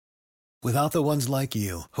Without the ones like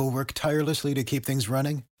you, who work tirelessly to keep things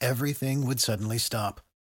running, everything would suddenly stop.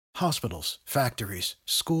 Hospitals, factories,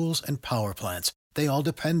 schools, and power plants, they all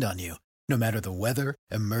depend on you. No matter the weather,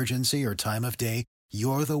 emergency, or time of day,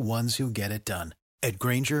 you're the ones who get it done. At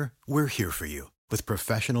Grainger, we're here for you with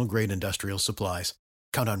professional-grade industrial supplies.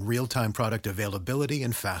 Count on real-time product availability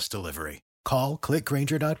and fast delivery. Call, click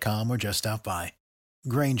Grainger.com, or just stop by.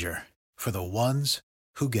 Grainger, for the ones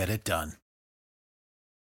who get it done.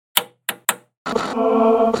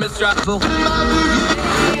 With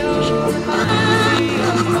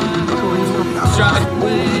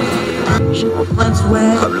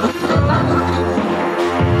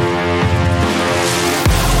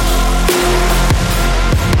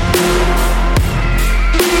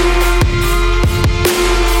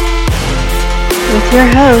your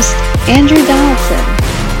host, Andrew Donaldson.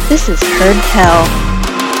 This is Heard Tell.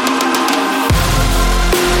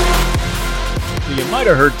 You might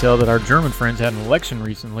have heard tell that our German friends had an election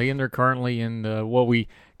recently, and they're currently in what we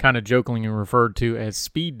kind of jokingly referred to as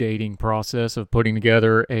speed dating process of putting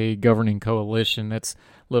together a governing coalition. That's a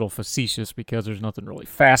little facetious because there's nothing really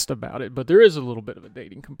fast about it, but there is a little bit of a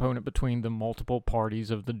dating component between the multiple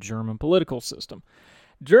parties of the German political system.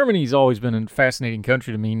 Germany's always been a fascinating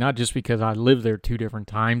country to me, not just because I lived there 2 different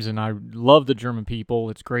times, and I love the German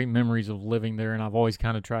people. It's great memories of living there, and I've always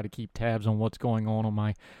kind of tried to keep tabs on what's going on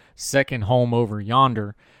my second home over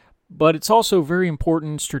yonder. But it's also very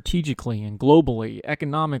important strategically and globally,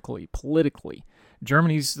 economically, politically.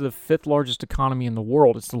 Germany's the 5th largest economy in the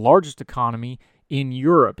world. It's the largest economy in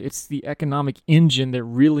Europe. It's the economic engine that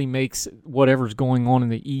really makes whatever's going on in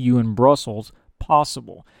the EU and Brussels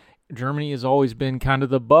possible. Germany has always been kind of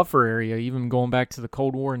the buffer area, even going back to the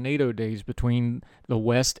Cold War and NATO days between the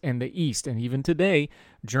West and the East. And even today,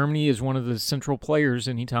 Germany is one of the central players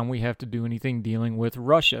anytime we have to do anything dealing with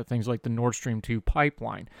Russia, things like the Nord Stream 2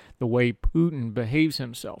 pipeline, the way Putin behaves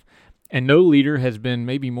himself. And no leader has been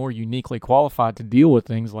maybe more uniquely qualified to deal with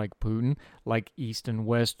things like Putin, like East and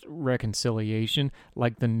West reconciliation,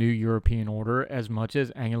 like the new European order, as much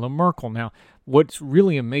as Angela Merkel. Now, what's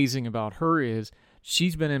really amazing about her is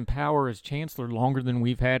she's been in power as chancellor longer than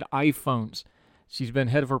we've had iPhones. She's been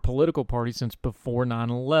head of her political party since before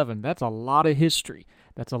 9/11. That's a lot of history.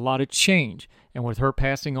 That's a lot of change. And with her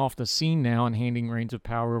passing off the scene now and handing reins of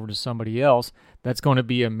power over to somebody else, that's going to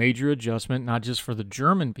be a major adjustment, not just for the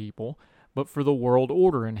German people, but for the world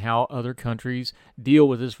order and how other countries deal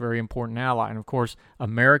with this very important ally. And of course,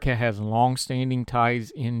 America has long-standing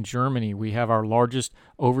ties in Germany. We have our largest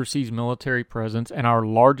overseas military presence and our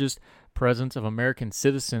largest presence of American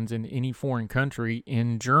citizens in any foreign country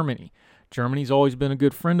in Germany. Germany's always been a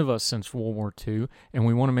good friend of us since World War II, and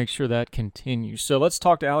we want to make sure that continues. So let's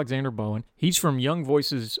talk to Alexander Bowen. He's from Young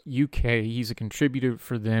Voices UK. He's a contributor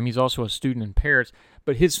for them. He's also a student in Paris,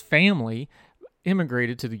 but his family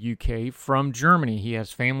immigrated to the UK from Germany. He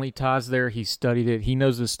has family ties there. He studied it. He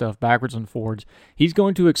knows this stuff backwards and forwards. He's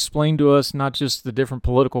going to explain to us not just the different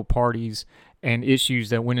political parties and issues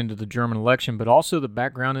that went into the German election, but also the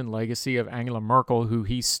background and legacy of Angela Merkel, who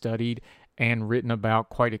he studied and written about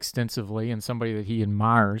quite extensively, and somebody that he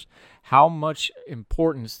admires. How much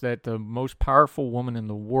importance that the most powerful woman in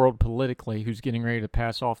the world politically, who's getting ready to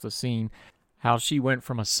pass off the scene, how she went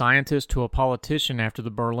from a scientist to a politician after the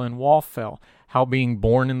Berlin Wall fell, how being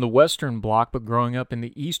born in the Western Bloc but growing up in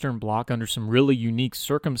the Eastern Bloc under some really unique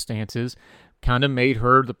circumstances kind of made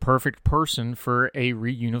her the perfect person for a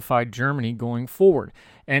reunified Germany going forward,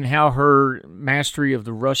 and how her mastery of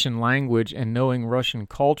the Russian language and knowing Russian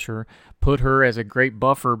culture put her as a great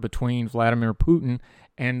buffer between Vladimir Putin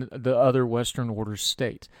and the other Western Order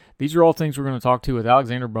states. These are all things we're going to talk to with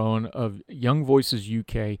Alexander Bowen of Young Voices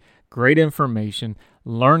UK. Great information,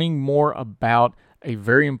 learning more about a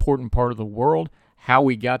very important part of the world, how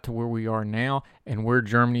we got to where we are now, and where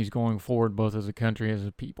Germany's going forward, both as a country and as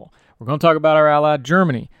a people. We're going to talk about our ally,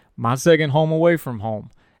 Germany, my second home away from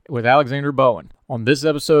home, with Alexander Bowen on this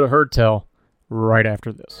episode of Heard Tell, right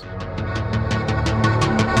after this.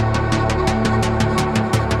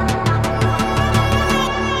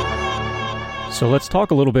 So let's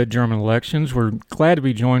talk a little bit German elections. We're glad to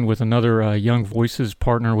be joined with another Young Voices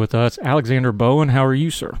partner with us, Alexander Bowen. How are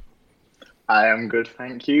you, sir? I am good,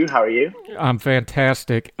 thank you. How are you? I'm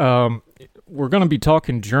fantastic. We're going to be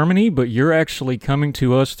talking Germany, but you're actually coming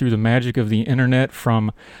to us through the magic of the internet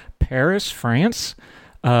from Paris, France.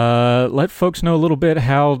 Let folks know a little bit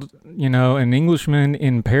how, an Englishman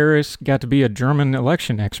in Paris got to be a German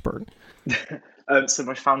election expert. So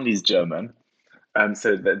my family's German.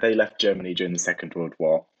 So they left Germany during the Second World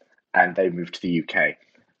War, and they moved to the UK.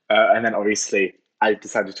 And then obviously I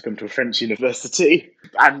decided to come to a French university.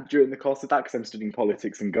 And during the course of that, because I'm studying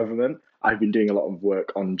politics and government, I've been doing a lot of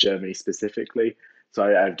work on Germany specifically. So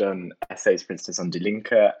I've done essays, for instance, on Die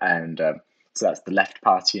Linke, and so that's the left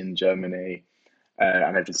party in Germany.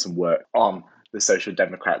 And I've done some work on the Social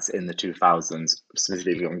Democrats in the 2000s,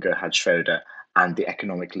 specifically on Gerhard Schroeder and the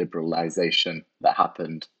economic liberalization that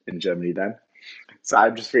happened in Germany then. So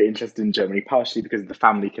I'm just very interested in Germany, partially because of the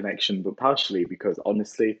family connection, but partially because,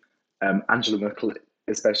 honestly, Angela Merkel,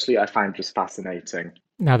 especially, I find just fascinating.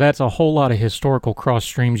 Now that's a whole lot of historical cross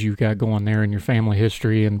streams you've got going there in your family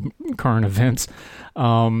history and current events.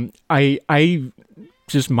 I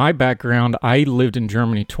just my background, I lived in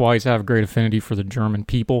Germany twice. I have a great affinity for the German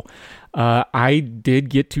people. I did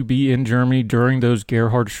get to be in Germany during those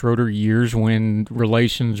Gerhard Schroeder years when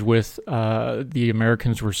relations with the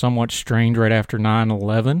Americans were somewhat strained right after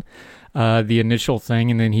 9/11. The initial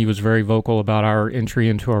thing, and then he was very vocal about our entry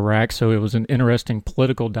into Iraq, so it was an interesting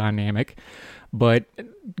political dynamic. But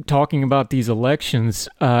talking about these elections,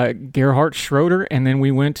 Gerhard Schroeder, and then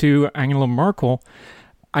we went to Angela Merkel.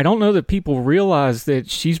 I don't know that people realize that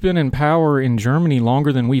she's been in power in Germany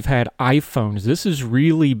longer than we've had iPhones. This has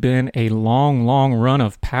really been a long, long run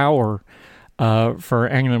of power for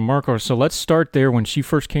Angela Merkel. So let's start there. When she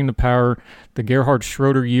first came to power, the Gerhard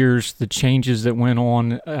Schroeder years, the changes that went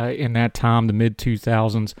on in that time, the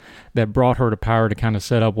mid-2000s, that brought her to power to kind of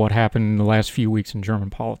set up what happened in the last few weeks in German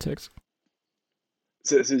politics.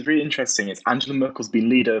 So it's really interesting. It's Angela Merkel's been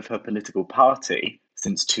leader of her political party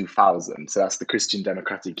since 2000. So that's the Christian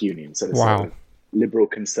Democratic Union. So the sort of liberal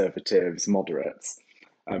conservatives, moderates.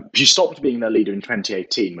 She stopped being their leader in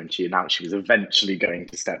 2018 when she announced she was eventually going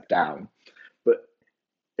to step down. But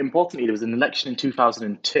importantly, there was an election in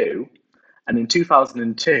 2002. And in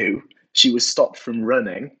 2002, she was stopped from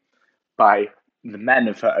running by the men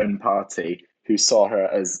of her own party who saw her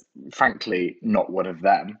as, frankly, not one of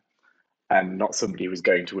them and not somebody who was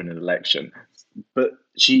going to win an election. But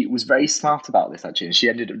she was very smart about this, actually, and she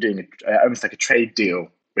ended up doing almost like a trade deal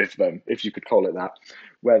with them, if you could call it that,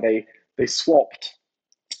 where they swapped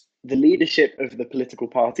the leadership of the political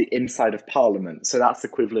party inside of Parliament. So that's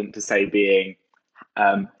equivalent to, say, being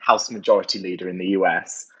House Majority Leader in the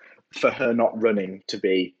US, for her not running to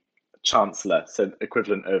be Chancellor. So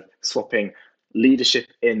equivalent of swapping leadership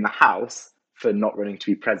in the House for not running to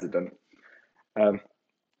be President.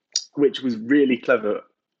 Which was really clever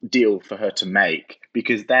deal for her to make,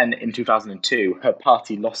 because then in 2002, her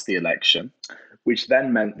party lost the election, which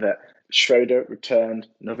then meant that Schroeder returned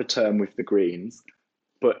another term with the Greens.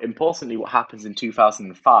 But importantly, what happens in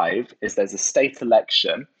 2005 is there's a state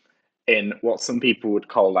election in what some people would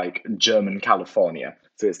call like German California.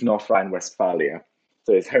 So it's North Rhine-Westphalia.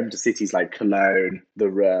 So it's home to cities like Cologne, the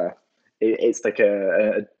Ruhr. It's like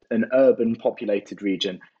an urban populated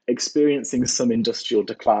region experiencing some industrial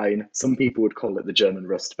decline. Some people would call it the German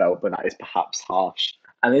Rust Belt, but that is perhaps harsh.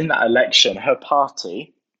 And in that election, her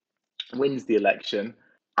party wins the election.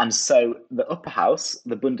 And so the upper house,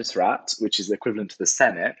 the Bundesrat, which is equivalent to the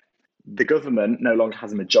Senate, the government no longer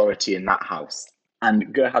has a majority in that house.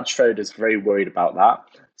 And Gerhard Schroeder is very worried about that.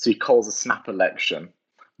 So he calls a snap election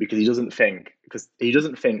because he doesn't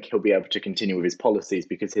think he'll be able to continue with his policies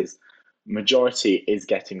because his majority is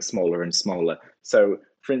getting smaller and smaller. So,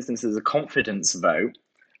 for instance, there's a confidence vote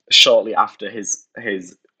shortly after his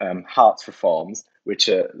Hartz reforms, which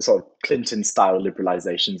are sort of Clinton-style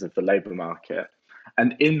liberalizations of the labour market.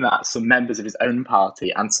 And in that, some members of his own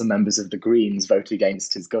party and some members of the Greens vote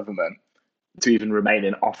against his government to even remain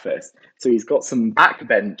in office. So he's got some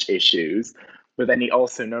backbench issues, but then he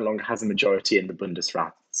also no longer has a majority in the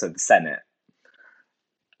Bundesrat, so the Senate.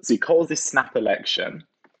 So he calls this snap election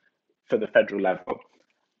for the federal level.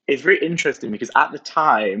 It's very interesting because at the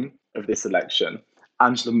time of this election,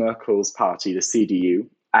 Angela Merkel's party, the CDU,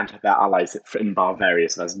 and their allies in Bavaria,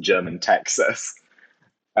 so that's German Texas,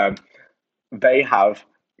 they have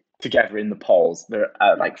together in the polls, they're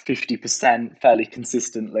at like 50% fairly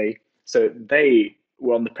consistently. So they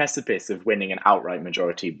were on the precipice of winning an outright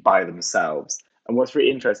majority by themselves. And what's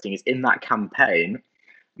really interesting is in that campaign,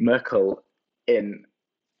 Merkel, in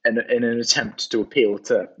an attempt to appeal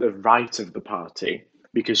to the right of the party,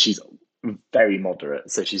 because she's very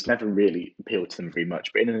moderate, so she's never really appealed to them very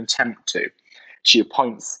much, but in an attempt to, she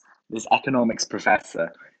appoints this economics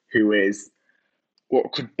professor who is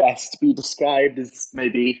what could best be described as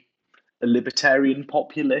maybe a libertarian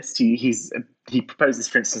populist. He proposes,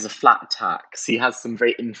 for instance, a flat tax. He has some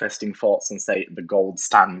very interesting thoughts on, say, the gold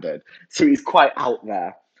standard. So he's quite out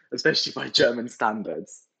there, especially by German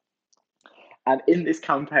standards. And in this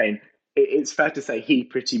campaign, it's fair to say he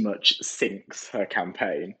pretty much sinks her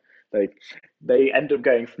campaign. Like, they end up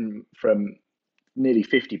going from nearly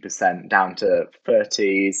 50% down to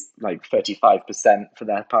 30s, like 35% for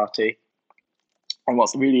their party. And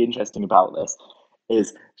what's really interesting about this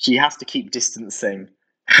is she has to keep distancing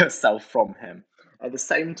herself from him. At the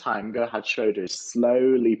same time, Gerhard Schroeder is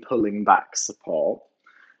slowly pulling back support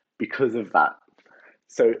because of that.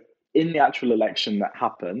 So in the actual election that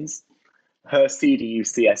happens, her CDU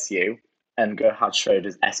CSU and Gerhard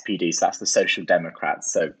Schroeder's SPD, so that's the Social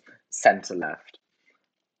Democrats, so centre left,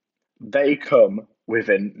 they come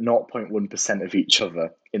within 0.1% of each other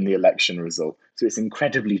in the election result. So it's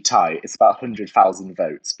incredibly tight. It's about 100,000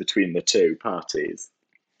 votes between the two parties.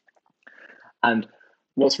 And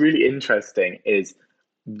what's really interesting is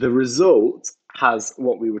the result has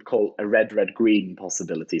what we would call a red-red-green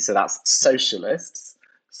possibility. So that's socialists,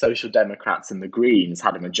 social democrats, and the Greens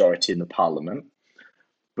had a majority in the parliament.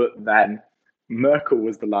 But then Merkel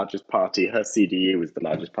was the largest party, her CDU was the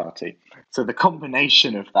largest party. So the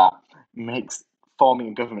combination of that makes forming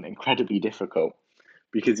a government incredibly difficult,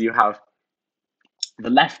 because you have the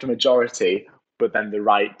left majority, but then the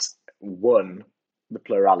right won the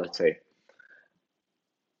plurality.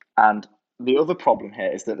 And the other problem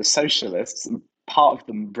here is that the socialists, part of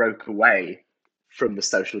them broke away from the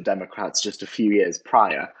Social Democrats just a few years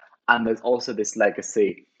prior. And there's also this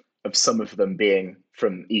legacy of some of them being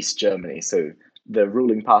from East Germany. So the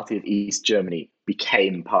ruling party of East Germany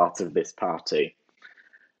became part of this party.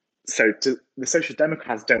 So the Social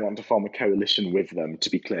Democrats don't want to form a coalition with them, to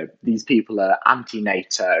be clear. These people are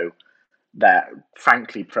anti-NATO. They're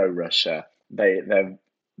frankly pro-Russia. They're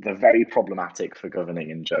very problematic for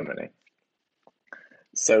governing in Germany.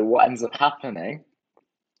 So what ends up happening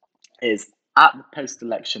is at the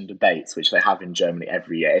post-election debates, which they have in Germany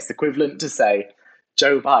every year, it's equivalent to, say,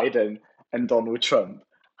 Joe Biden and Donald Trump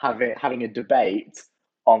having a debate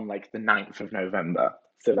on like the 9th of November.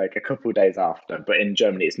 So like a couple of days after, but in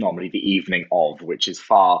Germany, it's normally the evening of, which is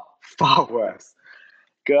far, far worse.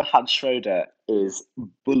 Gerhard Schroeder is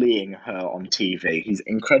bullying her on TV. He's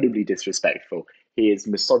incredibly disrespectful. He is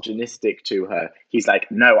misogynistic to her. He's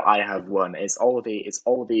like, "No, I have won." It's all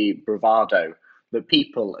the bravado that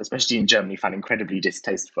people, especially in Germany, find incredibly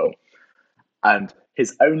distasteful. And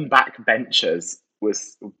his own backbenchers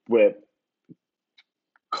were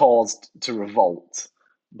caused to revolt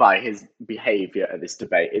by his behavior at this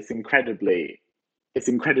debate. It's incredibly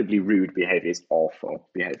rude behavior. It's awful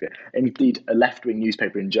behavior. Indeed, a left-wing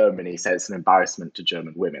newspaper in Germany says it's an embarrassment to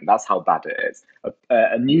German women. That's how bad it is.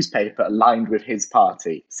 A newspaper aligned with his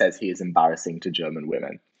party says he is embarrassing to German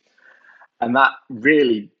women. And that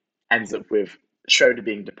really ends up with Schroeder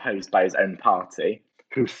being deposed by his own party,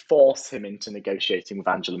 who force him into negotiating with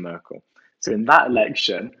Angela Merkel. So in that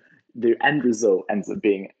election, the end result ends up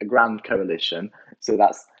being a grand coalition. So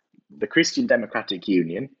that's the Christian Democratic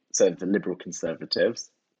Union, so the Liberal Conservatives,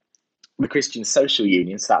 the Christian Social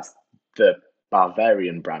Union, so that's the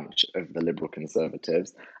Bavarian branch of the Liberal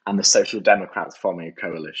Conservatives, and the Social Democrats forming a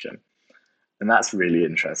coalition. And that's really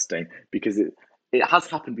interesting because it has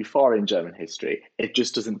happened before in German history. It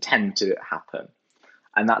just doesn't tend to happen.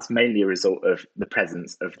 And that's mainly a result of the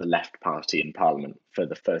presence of the left party in parliament for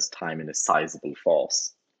the first time in a sizable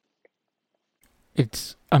force.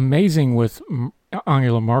 It's amazing with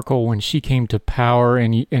Angela Merkel when she came to power,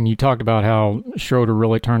 and you talked about how Schroeder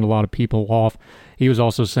really turned a lot of people off. He was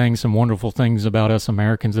also saying some wonderful things about us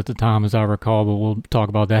Americans at the time, as I recall, but we'll talk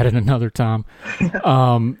about that at another time.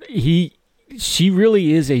 She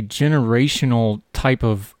really is a generational type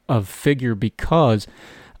of figure because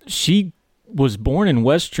she was born in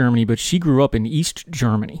West Germany, but she grew up in East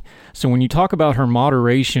Germany. So when you talk about her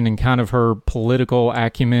moderation and kind of her political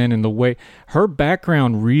acumen and the way her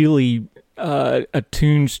background really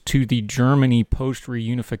attunes to the Germany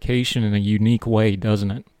post-reunification in a unique way,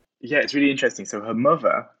 doesn't it? Yeah, it's really interesting. So her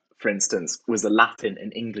mother, for instance, was a Latin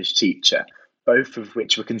and English teacher, both of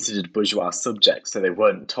which were considered bourgeois subjects, so they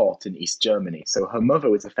weren't taught in East Germany. So her mother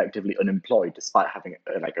was effectively unemployed despite having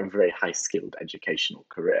a very high-skilled educational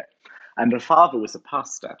career. And her father was a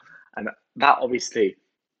pastor. And that obviously,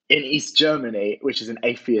 in East Germany, which is an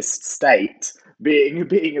atheist state,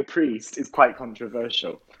 being a priest is quite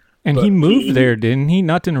controversial. And he moved there, didn't he?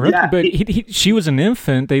 Not to interrupt you, but she was an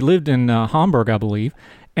infant. They lived in Hamburg, I believe,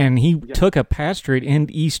 and he took a pastorate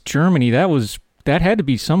in East Germany. That had to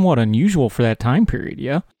be somewhat unusual for that time period,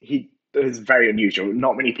 yeah? It was very unusual.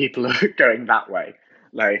 Not many people are going that way.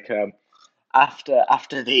 But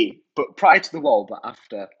prior to the war, but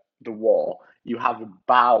after the war, you have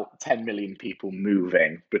about 10 million people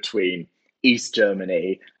moving between East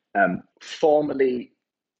Germany, formerly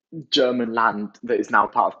German land that is now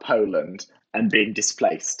part of Poland, and being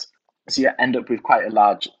displaced. So you end up with quite a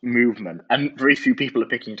large movement, and very few people are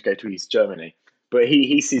picking to go to East Germany. But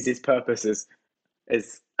he sees his purpose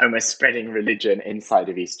as almost spreading religion inside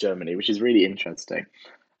of East Germany, which is really interesting.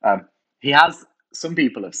 He has, some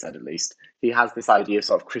people have said at least, he has this idea of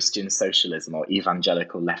sort of Christian socialism or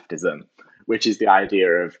evangelical leftism, which is the idea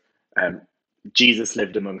of Jesus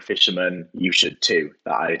lived among fishermen, you should too,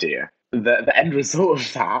 that idea. The end result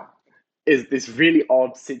of that is this really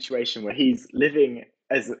odd situation where he's living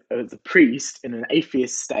as a priest in an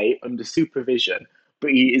atheist state under supervision,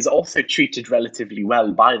 but he is also treated relatively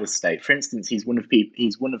well by the state. For instance, he's one of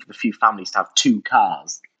the few families to have two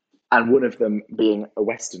cars, and one of them being a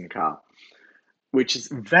Western car, which is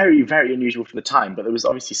very, very unusual for the time. But there was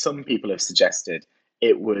obviously some people have suggested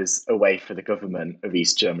it was a way for the government of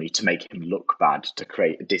East Germany to make him look bad, to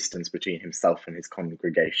create a distance between himself and his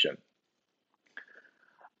congregation.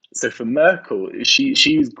 So for Merkel,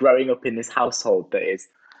 she's growing up in this household that is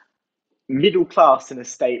middle class in a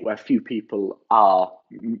state where few people are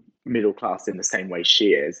middle class in the same way she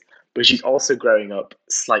is, but she's also growing up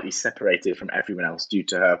slightly separated from everyone else due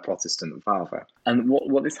to her Protestant father. And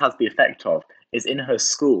what this has the effect of is in her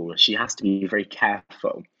school, she has to be very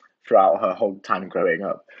careful throughout her whole time growing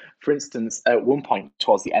up. For instance, at one point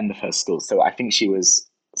towards the end of her school, so I think she was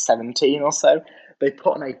 17 or so, they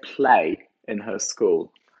put on a play in her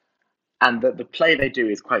school. And the play they do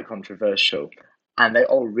is quite controversial. And they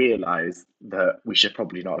all realise that we should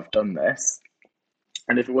probably not have done this.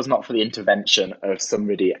 And if it was not for the intervention of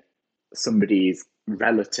somebody's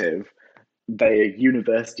relative, their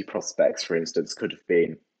university prospects, for instance, could have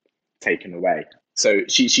been taken away. So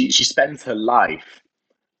she spends her life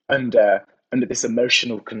under this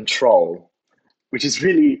emotional control, which is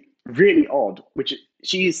really, really odd, which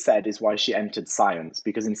she has said is why she entered science,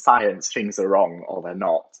 because in science things are wrong or they're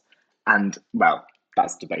not. And, well,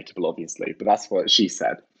 that's debatable, obviously, but that's what she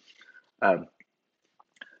said. So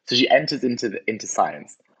she enters into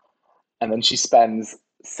science, and then she spends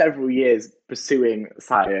several years pursuing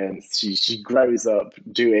science. She grows up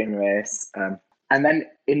doing this. And then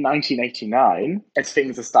in 1989, as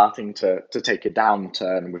things are starting to take a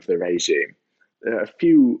downturn with the regime, a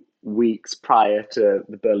few weeks prior to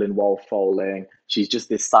the Berlin Wall falling, she's just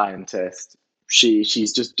this scientist.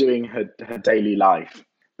 She's just doing her daily life.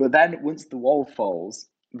 But then once the wall falls,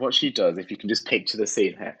 what she does, if you can just picture the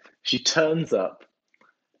scene here, she turns up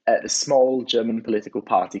at a small German political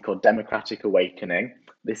party called Democratic Awakening.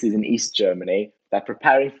 This is in East Germany. They're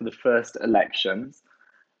preparing for the first elections.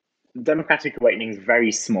 Democratic Awakening is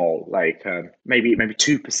very small, like maybe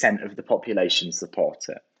 2% of the population support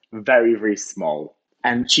it. Very, very small.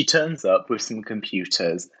 And she turns up with some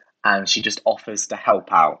computers and she just offers to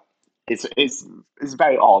help out. It's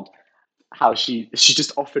very odd how she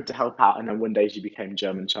just offered to help out, and then one day she became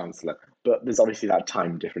German Chancellor. But there's obviously that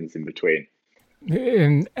time difference in between.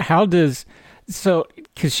 And because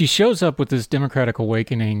she shows up with this Democratic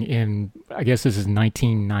Awakening in, I guess this is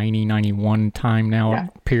 1990, 91 time now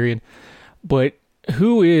period. But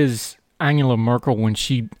who is Angela Merkel when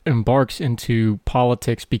she embarks into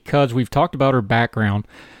politics? Because we've talked about her background.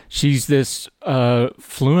 She's this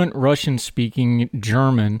fluent Russian-speaking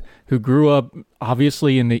German who grew up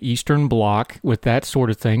obviously in the Eastern Bloc with that sort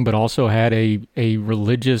of thing, but also had a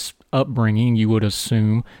religious upbringing, you would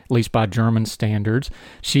assume, at least by German standards.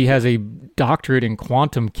 She has a doctorate in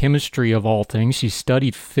quantum chemistry, of all things. She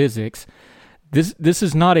studied physics. This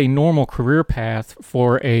is not a normal career path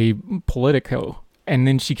for a politico. And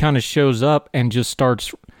then she kind of shows up and just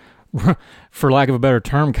starts, for lack of a better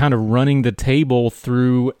term, kind of running the table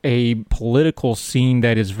through a political scene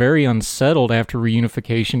that is very unsettled after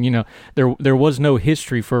reunification. You know, there was no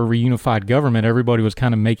history for a reunified government. Everybody was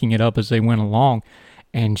kind of making it up as they went along.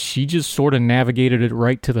 And she just sort of navigated it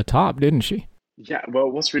right to the top, didn't she? Yeah, well,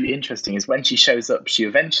 what's really interesting is when she shows up, she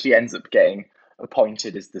eventually ends up getting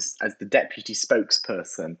appointed as the deputy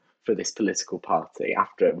spokesperson for this political party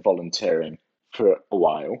after volunteering for a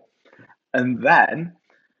while. And then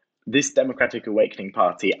this Democratic Awakening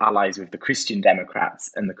Party allies with the Christian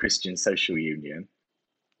Democrats and the Christian Social Union.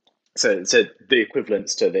 So the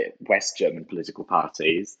equivalents to the West German political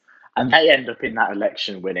parties. And they end up in that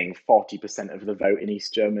election winning 40% of the vote in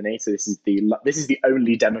East Germany. So this is the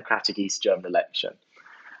only democratic East German election.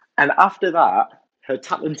 And after that, her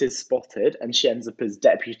talent is spotted and she ends up as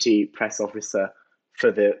deputy press officer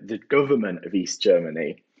for the government of East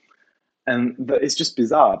Germany. And it's just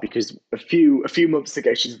bizarre because a few months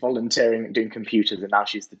ago, she's volunteering doing computers and now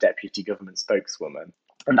she's the deputy government spokeswoman.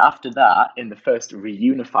 And after that, in the first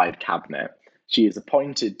reunified cabinet, she is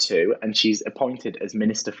appointed as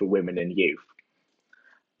Minister for Women and Youth.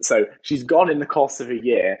 So she's gone in the course of a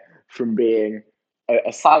year from being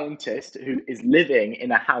a scientist who is living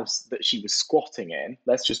in a house that she was squatting in.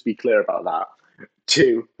 Let's just be clear about that.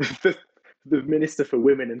 to the Minister for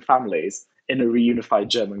Women and Families in a reunified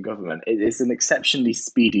German government. It's an exceptionally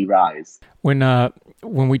speedy rise. When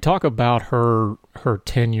we talk about her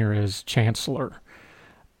tenure as chancellor,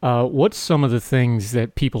 what's some of the things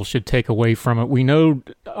that people should take away from it? We know,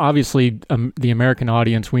 obviously, the American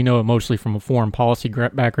audience, we know it mostly from a foreign policy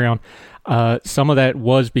background. Some of that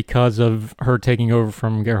was because of her taking over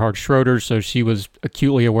from Gerhard Schroeder, so she was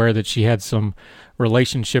acutely aware that she had some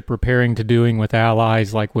relationship repairing to doing with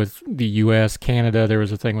allies, like with the U.S., Canada. There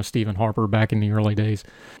was a thing with Stephen Harper back in the early days.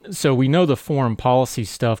 So we know the foreign policy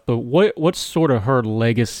stuff, but what's sort of her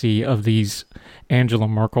legacy of these Angela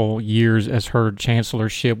Merkel years as her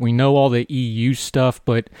chancellorship? We know all the EU stuff,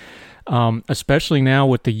 but especially now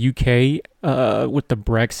with the UK, with the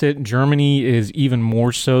Brexit, Germany is even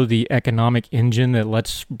more so the economic engine that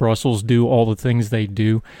lets Brussels do all the things they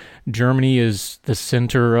do. Germany is the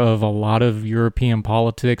center of a lot of European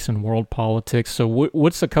politics and world politics. So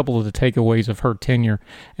what's a couple of the takeaways of her tenure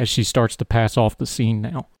as she starts to pass off the scene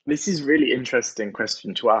now? This is a really interesting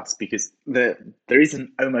question to ask because there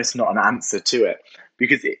isn't almost not an answer to it.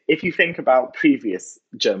 Because if you think about previous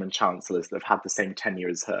German chancellors that have had the same tenure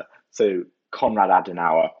as her, so Konrad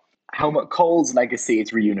Adenauer, Helmut Kohl's legacy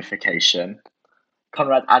is reunification.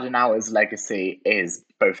 Konrad Adenauer's legacy is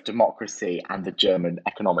both democracy and the German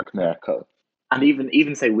economic miracle. And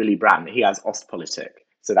even say Willy Brandt, he has Ostpolitik.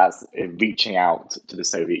 So that's reaching out to the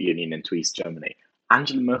Soviet Union and to East Germany.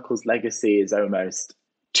 Angela Merkel's legacy is almost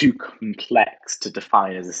too complex to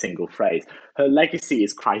define as a single phrase. Her legacy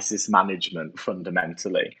is crisis management,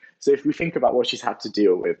 fundamentally. So if we think about what she's had to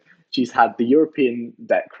deal with, she's had the European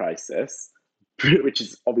debt crisis, which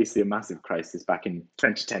is obviously a massive crisis back in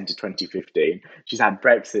 2010 to 2015. She's had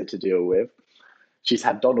Brexit to deal with. She's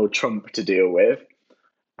had Donald Trump to deal with.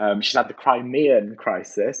 She's had the Crimean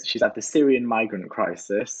crisis. She's had the Syrian migrant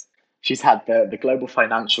crisis. She's had the global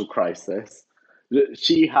financial crisis.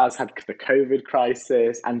 She has had the COVID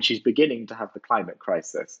crisis, and she's beginning to have the climate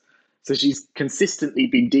crisis. So she's consistently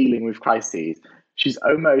been dealing with crises. She's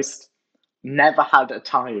almost never had a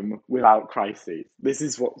time without crises. This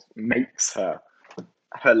is what makes her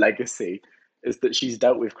legacy, is that she's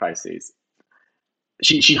dealt with crises.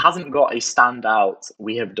 She hasn't got a standout,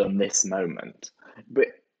 we have done this moment. But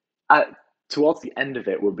towards the end of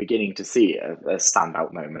it, we're beginning to see a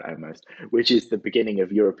standout moment almost, which is the beginning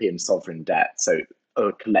of European sovereign debt. So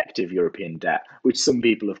a collective European debt, which some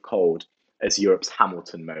people have called as Europe's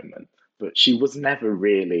Hamilton moment. But she was never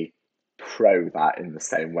really pro that in the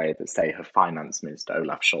same way that, say, her finance minister,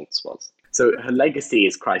 Olaf Scholz, was. So her legacy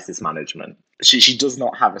is crisis management. She does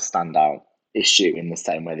not have a standout issue in the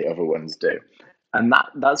same way the other ones do. And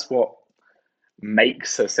that's what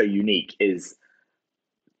makes her so unique, is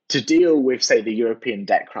to deal with, say, the European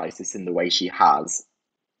debt crisis in the way she has,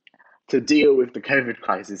 to deal with the COVID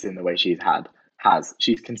crisis in the way she's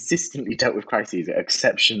she's consistently dealt with crises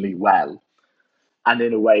exceptionally well, and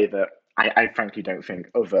in a way that I frankly don't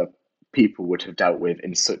think other people would have dealt with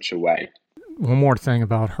in such a way. One more thing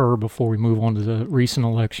about her before we move on to the recent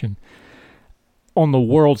election. On the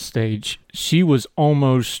world stage, she was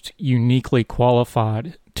almost uniquely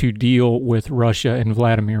qualified to deal with Russia and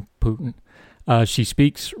Vladimir Putin. She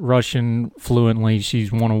speaks Russian fluently.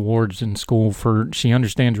 She's won awards in school she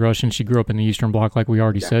understands Russian. She grew up in the Eastern Bloc, like we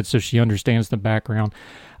already said, so she understands the background.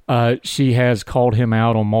 She has called him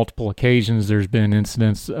out on multiple occasions. There's been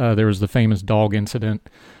incidents. There was the famous dog incident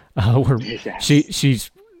where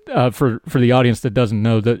she's for the audience that doesn't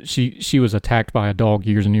know, that she was attacked by a dog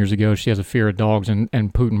years and years ago. She has a fear of dogs, and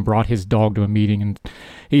Putin brought his dog to a meeting, and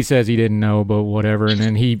he says he didn't know, but whatever. And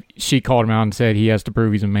then she called him out and said he has to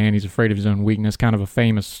prove he's a man. He's afraid of his own weakness. Kind of a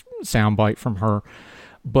famous soundbite from her.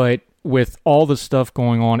 But with all the stuff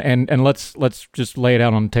going on, and let's just lay it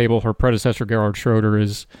out on the table. Her predecessor, Gerhard Schroeder,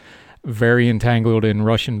 is very entangled in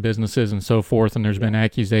Russian businesses and so forth, and there's been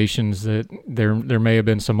accusations that there may have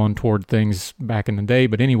been some untoward things back in the day.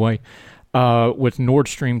 But anyway, with Nord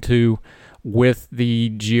Stream 2, with the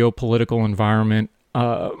geopolitical environment,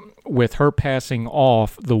 with her passing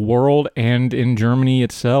off, the world and in Germany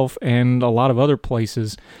itself and a lot of other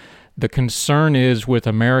places, the concern is with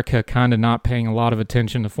America kind of not paying a lot of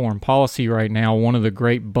attention to foreign policy right now. One of the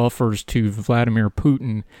great buffers to Vladimir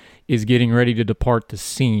Putin is getting ready to depart the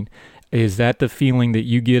scene. Is that the feeling that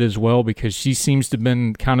you get as well? Because she seems to have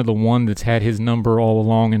been kind of the one that's had his number all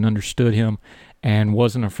along and understood him and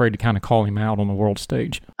wasn't afraid to kind of call him out on the world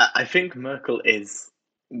stage. I think Merkel is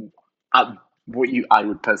what I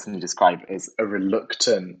would personally describe as a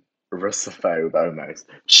reluctant Russophobe almost.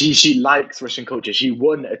 She likes Russian culture. She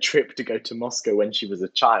won a trip to go to Moscow when she was a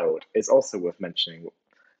child. It's also worth mentioning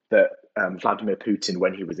that Vladimir Putin,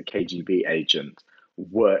 when he was a KGB agent,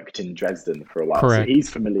 worked in Dresden for a while. Correct. So he's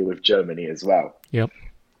familiar with Germany as well. Yep.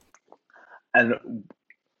 And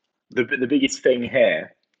the biggest thing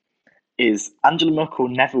here is Angela Merkel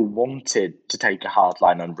never wanted to take a hard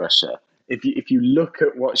line on Russia. If you look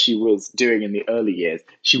at what she was doing in the early years,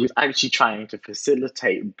 she was actually trying to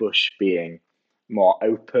facilitate Bush being more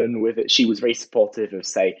open with it. She was very supportive of,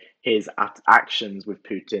 say, his actions with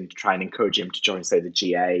Putin to try and encourage him to join, say, the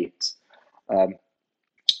G8. And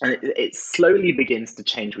it slowly begins to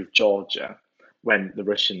change with Georgia when the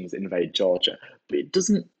Russians invade Georgia. But it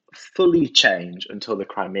doesn't fully change until the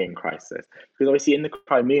Crimean crisis. Because obviously in the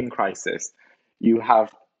Crimean crisis, you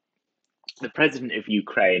have the president of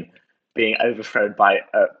Ukraine being overthrown by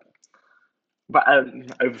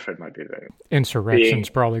overthrown might be the Insurrection's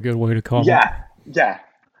probably a good way to call it. Yeah,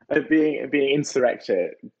 being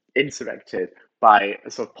insurrected by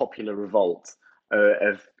a sort of popular revolt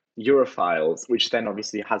of Europhiles, which then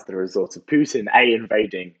obviously has the result of Putin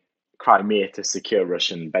invading Crimea to secure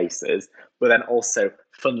Russian bases, but then also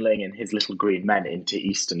funneling in his little green men into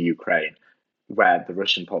eastern Ukraine, where the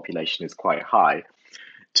Russian population is quite high,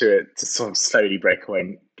 to sort of slowly break away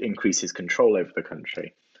and increase his control over the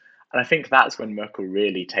country. And I think that's when Merkel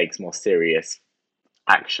really takes more serious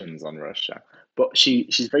actions on Russia. But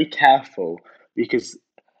she's very careful because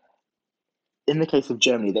in the case of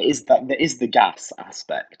Germany, there is the gas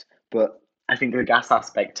aspect, but I think the gas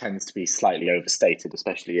aspect tends to be slightly overstated,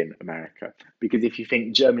 especially in America. Because if you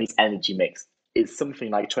think Germany's energy mix is something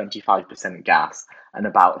like 25% gas, and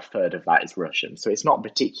about a third of that is Russian. So it's not a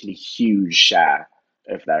particularly huge share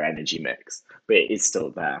of their energy mix, but it is still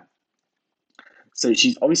there. So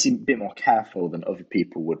she's obviously a bit more careful than other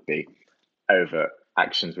people would be over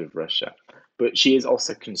actions with Russia. But she is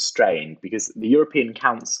also constrained because the European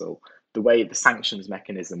Council, the way the sanctions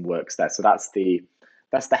mechanism works there, so that's the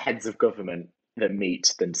heads of government that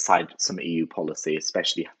meet and decide some EU policy,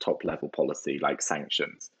 especially top level policy like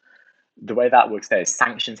sanctions. The way that works there is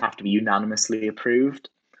sanctions have to be unanimously approved,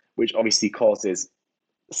 which obviously causes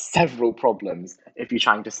several problems if you're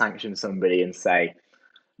trying to sanction somebody and say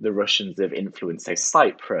the Russians have influenced, say,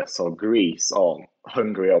 Cyprus or Greece or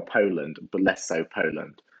Hungary or Poland, but less so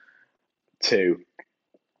Poland, to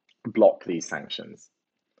block these sanctions.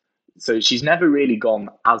 So she's never really gone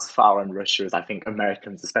as far on Russia as I think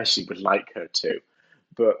Americans especially would like her to.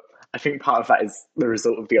 But I think part of that is the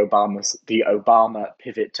result of the Obama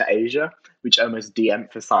pivot to Asia, which almost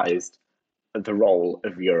de-emphasized the role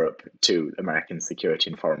of Europe to American security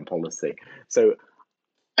and foreign policy. So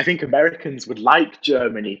I think Americans would like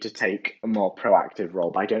Germany to take a more proactive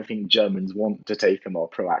role, but I don't think Germans want to take a more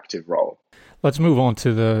proactive role. Let's move on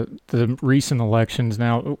to the recent elections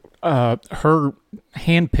now. Her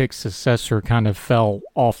handpicked successor kind of fell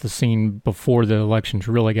off the scene before the elections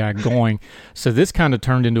really got going. So this kind of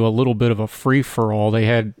turned into a little bit of a free-for-all. They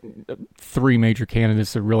had three major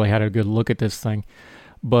candidates that really had a good look at this thing.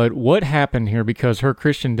 But what happened here, because her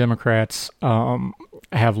Christian Democrats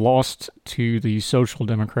have lost to the Social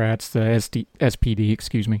Democrats, the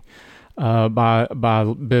SPD, by a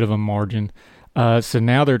bit of a margin. So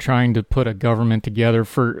now they're trying to put a government together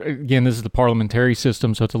for, again, this is the parliamentary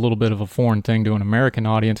system, so it's a little bit of a foreign thing to an American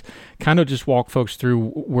audience. Kind of just walk folks through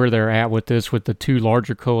where they're at with this, with the two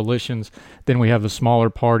larger coalitions. Then we have the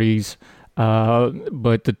smaller parties,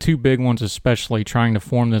 but the two big ones especially trying to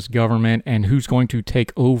form this government, and who's going to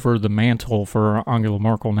take over the mantle for Angela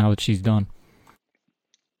Merkel now that she's done.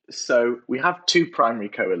 So we have two primary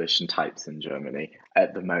coalition types in Germany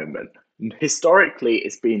at the moment. Historically,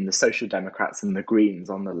 it's been the Social Democrats and the Greens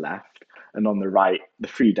on the left, and on the right, the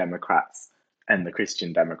Free Democrats and the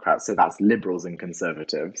Christian Democrats. So that's liberals and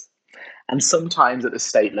conservatives. And sometimes at the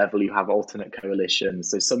state level, you have alternate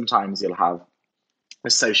coalitions. So sometimes you'll have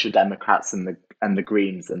the Social Democrats and the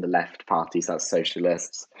Greens and the left parties, that's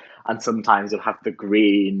socialists. And sometimes you'll have the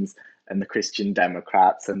Greens and the Christian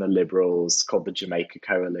Democrats and the Liberals, called the Jamaica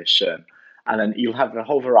Coalition. And then you'll have a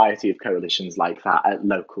whole variety of coalitions like that at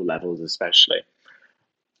local levels, especially.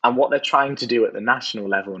 And what they're trying to do at the national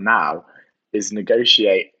level now is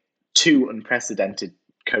negotiate two unprecedented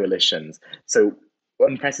coalitions. So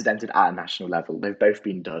unprecedented at a national level. They've both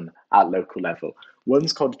been done at local level.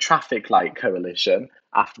 One's called Traffic Light Coalition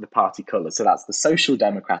after the party colour. So that's the Social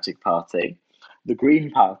Democratic Party, the Green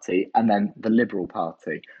Party, and then the Liberal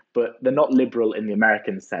Party. But they're not liberal in the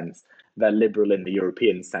American sense. They're liberal in the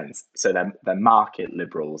European sense. So they're market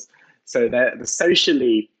liberals. So they're the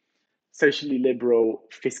socially liberal,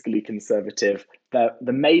 fiscally conservative. They're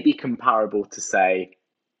maybe comparable to, say,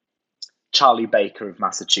 Charlie Baker of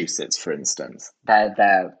Massachusetts, for instance.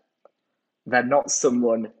 They're not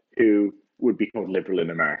someone who would be called liberal in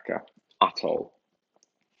America at all.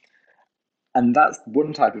 And that's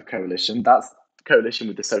one type of coalition. That's coalition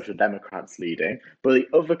with the Social Democrats leading. But the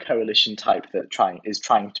other coalition type that is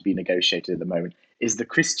trying to be negotiated at the moment is the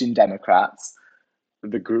Christian Democrats,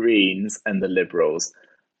 the Greens, and the Liberals.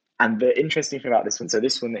 And the interesting thing about this one, so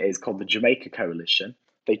this one is called the Jamaica Coalition.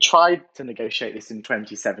 They tried to negotiate this in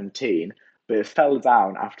 2017, but it fell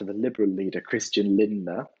down after the Liberal leader, Christian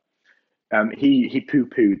Lindner, he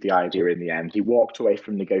poo-pooed the idea in the end. He walked away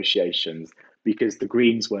from negotiations because the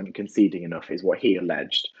Greens weren't conceding enough, is what he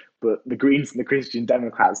alleged. But the Greens and the Christian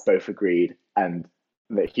Democrats both agreed and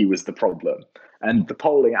that he was the problem. And the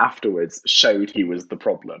polling afterwards showed he was the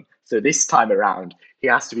problem. So this time around, he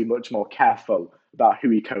has to be much more careful about who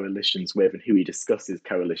he coalitions with and who he discusses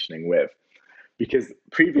coalitioning with. Because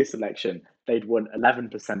previous election, they'd won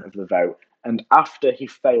 11% of the vote. And after he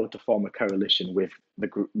failed to form a coalition with the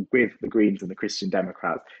Greens and the Christian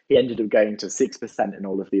Democrats, he ended up going to 6% in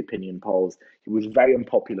all of the opinion polls. He was very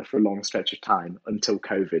unpopular for a long stretch of time, until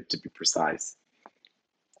COVID, to be precise.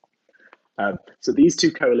 So these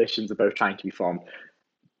two coalitions are both trying to be formed.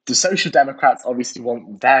 The Social Democrats obviously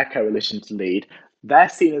want their coalition to lead. They're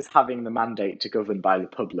seen as having the mandate to govern by the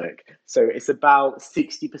public. So it's about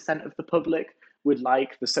 60% of the public would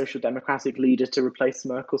like the Social Democratic leader to replace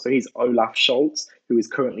Merkel. So he's Olaf Scholz, who is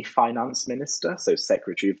currently finance minister, so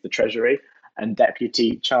secretary of the Treasury, and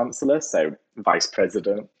deputy chancellor, so vice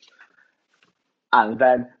president. And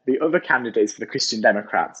then the other candidates for the Christian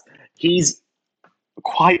Democrats, he's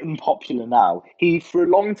quite unpopular now. He, for a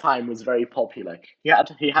long time, was very popular. He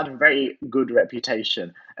had a very good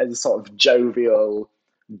reputation as a sort of jovial,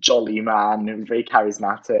 jolly man, very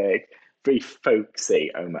charismatic, very folksy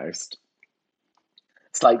almost.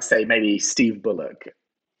 It's like, say, maybe Steve Bullock.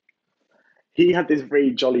 He had this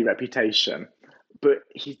very jolly reputation, but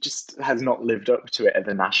he just has not lived up to it at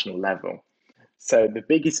the national level. So the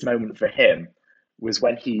biggest moment for him was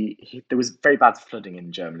when there was very bad flooding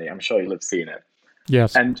in Germany. I'm sure you'll have seen it.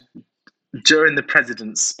 Yes. And during the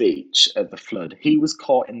president's speech at the flood, he was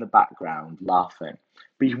caught in the background laughing.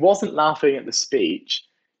 But he wasn't laughing at the speech,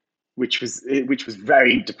 which was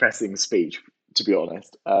very depressing speech, to be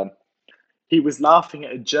honest. He was laughing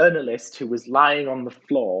at a journalist who was lying on the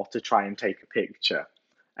floor to try and take a picture.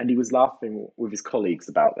 And he was laughing with his colleagues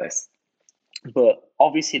about this. But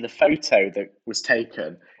obviously the photo that was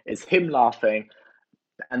taken is him laughing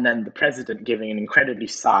and then the president giving an incredibly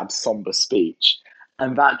sad, somber speech.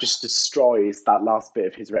 And that just destroys that last bit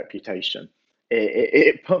of his reputation.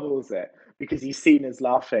 It pummels it because he's seen as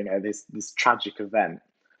laughing at this tragic event.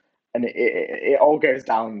 And it all goes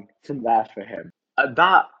down from there for him.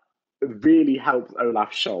 That really helps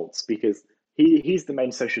Olaf Scholz because he's the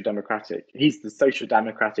main Social Democratic. He's the Social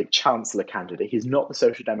Democratic Chancellor candidate. He's not the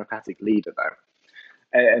Social Democratic leader,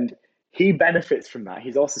 though. And he benefits from that.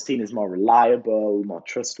 He's also seen as more reliable, more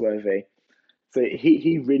trustworthy. So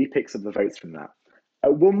he really picks up the votes from that.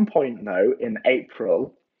 At one point, though, in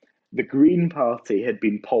April, the Green Party had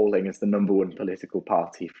been polling as the number one political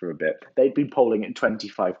party for a bit. They'd been polling at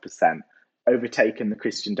 25%, overtaken the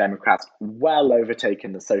Christian Democrats, well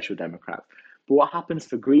overtaken the Social Democrats. But what happens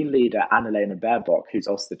for Green leader Annalena Baerbock, who's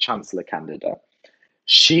also the Chancellor candidate,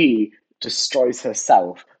 she destroys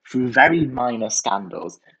herself through very minor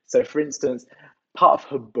scandals. So, for instance, part of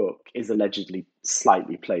her book is allegedly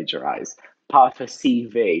slightly plagiarized. Part of her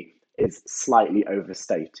CV is slightly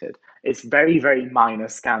overstated. It's very, very minor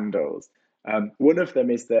scandals. One of them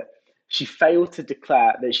is that she failed to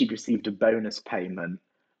declare that she'd received a bonus payment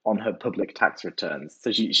on her public tax returns.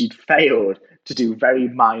 So she'd failed to do very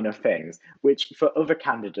minor things, which for other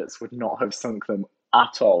candidates would not have sunk them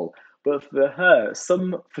at all. But for her,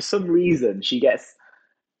 for some reason, she gets,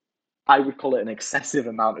 I would call it an excessive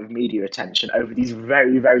amount of media attention over these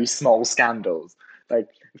very, very small scandals. Like,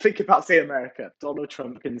 think about, say, America. Donald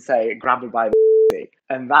Trump can say, grab her by the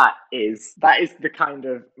and that is the kind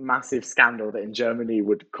of massive scandal that in Germany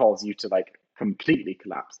would cause you to, like, completely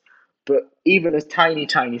collapse. But even a tiny,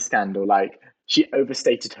 tiny scandal, like she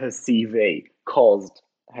overstated her CV, caused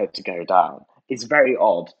her to go down. It's very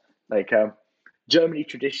odd. Like, Germany,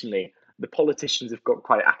 traditionally, the politicians have got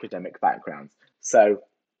quite academic backgrounds. So,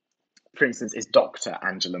 for instance, is Dr.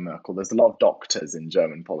 Angela Merkel. There's a lot of doctors in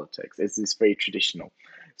German politics. It's very traditional.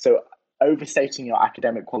 So overstating your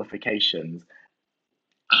academic qualifications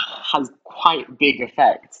has quite big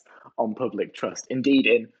effects on public trust. Indeed,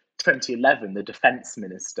 in 2011, the defense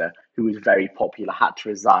minister, who was very popular, had to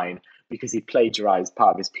resign because he plagiarized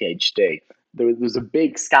part of his PhD. There was a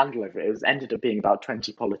big scandal over it. It ended up being about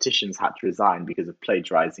 20 politicians had to resign because of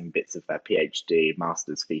plagiarizing bits of their PhD,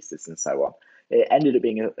 master's thesis, and so on. It ended up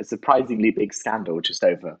being a surprisingly big scandal just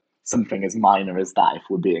over something as minor as that, if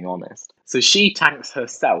we're being honest. So she tanks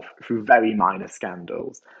herself through very minor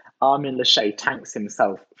scandals. Armin Laschet tanks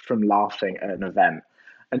himself from laughing at an event.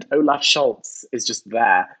 And Olaf Scholz is just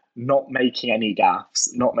there, not making any gaffes,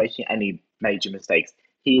 not making any major mistakes.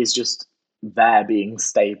 He is just there being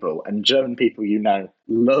stable. And German people,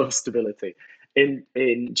 love stability.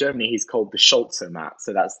 In Germany, he's called the Scholzomat.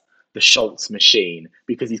 So that's the Scholz machine,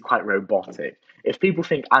 because he's quite robotic. If people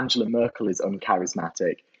think Angela Merkel is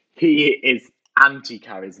uncharismatic, he is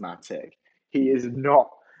anti-charismatic. He is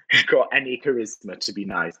not got any charisma to be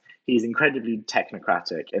nice. He's incredibly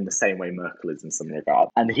technocratic in the same way Merkel is in some regard.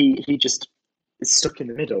 And he just is stuck in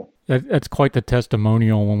the middle. That's quite the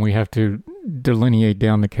testimonial when we have to delineate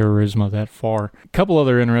down the charisma that far. A couple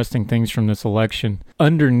other interesting things from this election.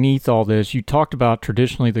 Underneath all this, you talked about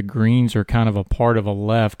traditionally the Greens are kind of a part of a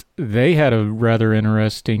left. They had a rather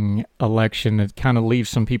interesting election that kind of leaves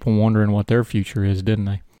some people wondering what their future is, didn't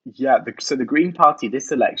they? Yeah, so the Green Party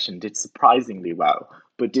this election did surprisingly well,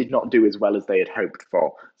 but did not do as well as they had hoped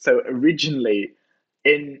for. So originally,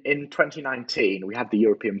 in 2019, we had the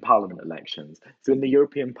European Parliament elections. So in the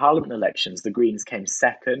European Parliament elections, the Greens came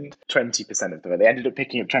second, 20% of the vote. They ended up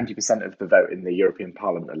picking up 20% of the vote in the European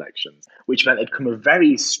Parliament elections, which meant they'd come a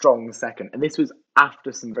very strong second. And this was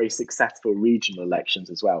after some very successful regional elections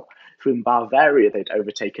as well. So in Bavaria, they'd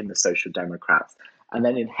overtaken the Social Democrats. And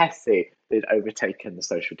then in Hesse, they'd overtaken the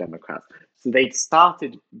Social Democrats. So they'd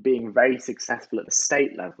started being very successful at the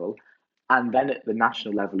state level and then at the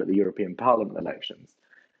national level at the European Parliament elections.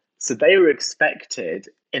 So they were expected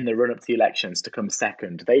in the run-up to the elections to come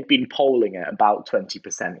second. They'd been polling at about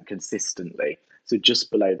 20% consistently, so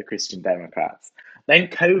just below the Christian Democrats. Then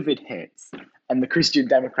COVID hits and the Christian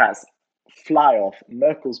Democrats fly off.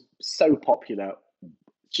 Merkel's so popular,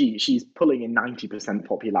 she's pulling in 90%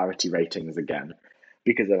 popularity ratings again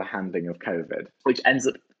because of the handling of COVID, which ends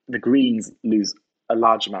up the Greens lose a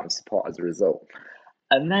large amount of support as a result.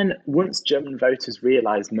 And then once German voters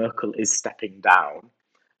realise Merkel is stepping down,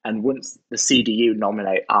 and once the CDU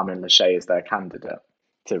nominate Armin Laschet as their candidate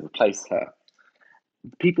to replace her,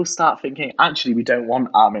 people start thinking, actually, we don't want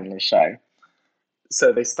Armin Laschet.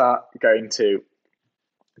 So they start going to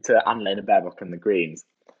Annalena Baerbock and the Greens.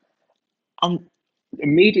 And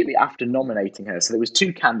immediately after nominating her, so there was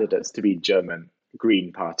two candidates to be German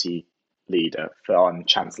Green Party leader for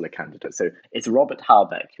Chancellor candidate. So it's Robert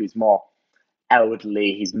Habeck, who's more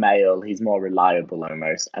elderly, he's male, he's more reliable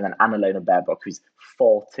almost. And then Annalena Baerbock, who's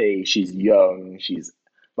 40, she's young,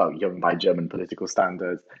 young by German political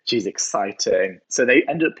standards. She's exciting. So they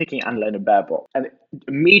ended up picking Annalena Baerbock. And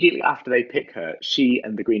immediately after they pick her, she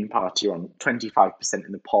and the Green Party are on 25%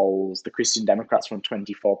 in the polls. The Christian Democrats are on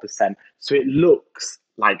 24%. So it looks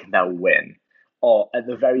like they'll win, or at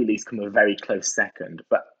the very least come a very close second.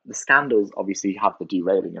 But the scandals obviously have the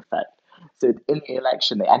derailing effect. So in the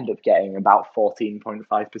election, they end up getting about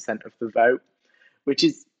 14.5% of the vote, which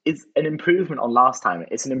is an improvement on last time.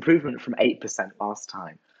 It's an improvement from 8% last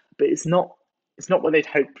time, but it's not what they'd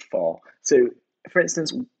hoped for. So, for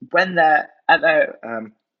instance, when they're at their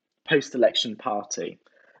post-election party,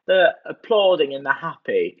 they're applauding and they're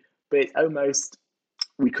happy, but it's almost,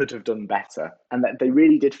 we could have done better. And that they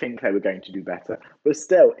really did think they were going to do better. But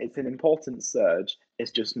still, it's an important surge.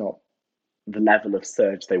 It's just not the level of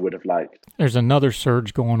surge they would have liked. There's another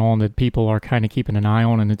surge going on that people are kind of keeping an eye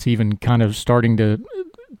on, and it's even kind of starting to,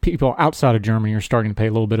 people outside of Germany are starting to pay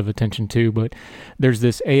a little bit of attention to, but there's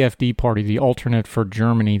this AfD party, the Alternate for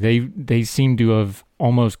Germany. They seem to have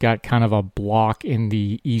almost got kind of a block in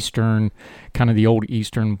the eastern, kind of the old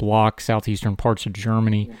eastern bloc, southeastern parts of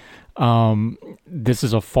Germany. This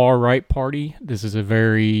is a far-right party. This is a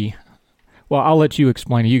very... Well, I'll let you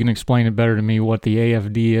explain it. You can explain it better to me what the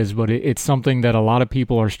AfD is, but it's something that a lot of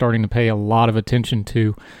people are starting to pay a lot of attention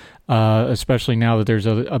to, especially now that there's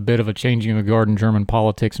a bit of a changing of the guard in German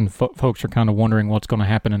politics, and folks are kind of wondering what's going to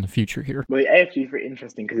happen in the future here. Well, the AfD is very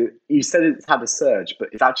interesting because you said it's had a surge, but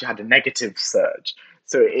it's actually had a negative surge.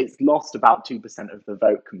 So it's lost about 2% of the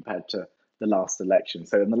vote compared to the last election.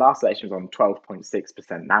 So in the last election, it was on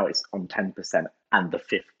 12.6%. Now it's on 10% and the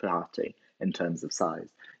fifth party in terms of size.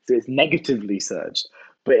 So it's negatively surged,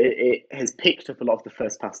 but it has picked up a lot of the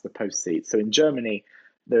first past the post seats. So in Germany,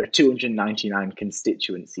 there are 299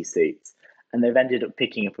 constituency seats, and they've ended up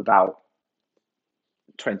picking up about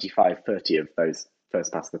 25, 30 of those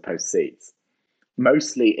first past the post seats,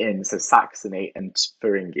 mostly in Saxony and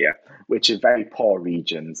Thuringia, which are very poor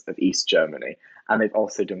regions of East Germany. And they've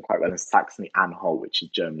also done quite well in Saxony-Anhalt, which is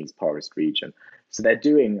Germany's poorest region. So they're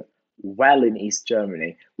doing well in East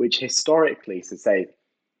Germany, which historically, so say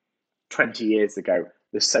 20 years ago,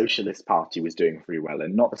 the Socialist Party was doing very well,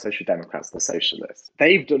 and not the Social Democrats, the Socialists.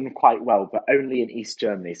 They've done quite well, but only in East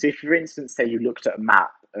Germany. So if, for instance, say you looked at a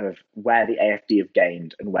map of where the AfD have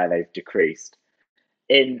gained and where they've decreased,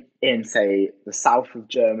 in say the south of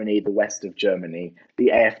Germany, the west of Germany,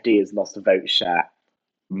 the AfD has lost a vote share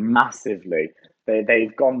massively.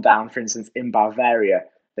 They've gone down, for instance, in Bavaria,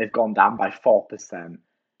 they've gone down by 4%.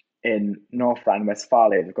 In North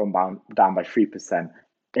Rhine-Westphalia, they've gone down by 3%.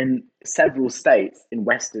 In several states in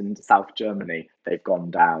West and South Germany, they've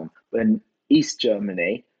gone down. But in East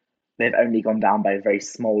Germany, they've only gone down by a very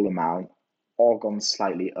small amount or gone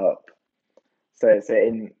slightly up. So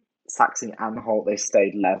in Saxony-Anhalt, they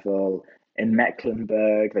stayed level. In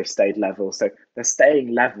Mecklenburg, they've stayed level. So they're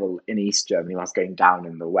staying level in East Germany whilst going down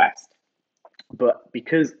in the West. But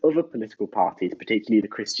because other political parties, particularly the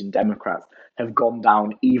Christian Democrats, have gone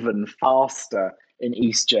down even faster in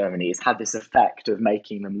East Germany, it's had this effect of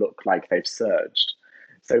making them look like they've surged.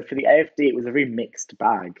 So for the AfD, it was a very mixed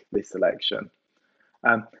bag, this election.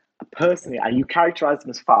 Personally, you characterize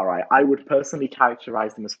them as far right. I would personally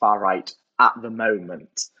characterize them as far right at the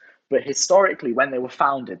moment. But historically, when they were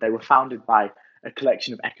founded by a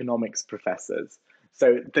collection of economics professors.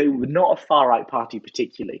 So they were not a far right party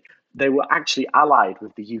particularly. They were actually allied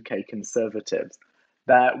with the UK Conservatives.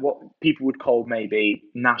 They're what people would call maybe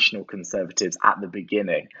national conservatives at the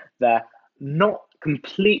beginning. They're not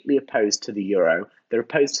completely opposed to the euro. They're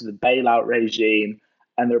opposed to the bailout regime,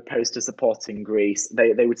 and they're opposed to supporting Greece.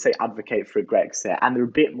 They would say advocate for Brexit, and they're a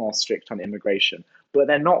bit more strict on immigration. But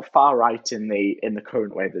they're not far right in the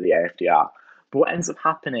current way that the AfD are. But what ends up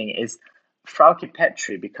happening is Frauke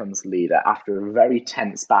Petry becomes leader after a very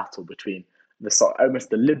tense battle between the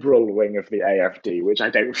almost the liberal wing of the AfD, which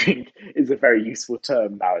I don't think is a very useful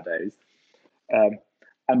term nowadays,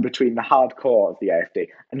 and between the hardcore of the AfD.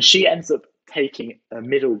 And she ends up taking a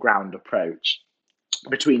middle ground approach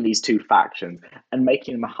between these two factions and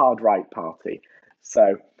making them a hard right party.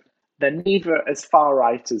 So they're neither as far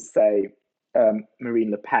right as, say,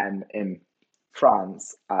 Marine Le Pen in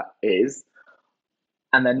France is,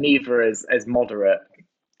 and they're neither as moderate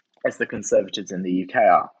as the Conservatives in the UK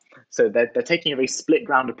are. So they're taking a very split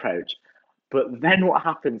ground approach. But then what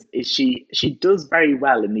happens is she does very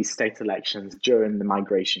well in these state elections during the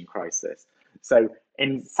migration crisis. So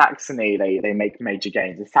in Saxony, they make major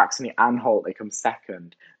gains. In Saxony-Anhalt, they come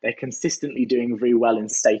second. They're consistently doing very well in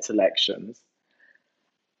state elections.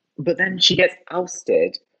 But then she gets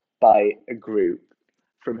ousted by a group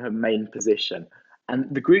from her main position.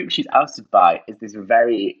 And the group she's ousted by is this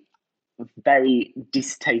very, very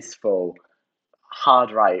distasteful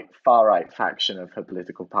hard right, far right faction of her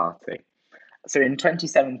political party. So in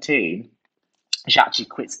 2017, she actually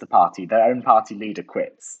quits the party. Their own party leader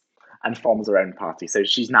quits and forms her own party. So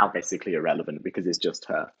she's now basically irrelevant because it's just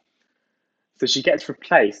her. So she gets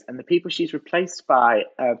replaced, and the people she's replaced by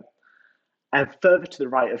are further to the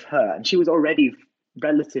right of her, and she was already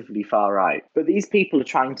relatively far right. But these people are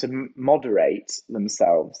trying to moderate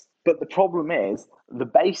themselves. But the problem is the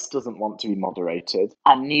base doesn't want to be moderated,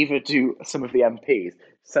 and neither do some of the MPs.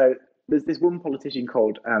 So there's this one politician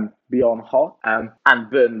called Bjorn Hock and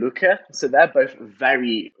Bernd Lucke. So they're both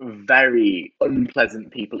very, very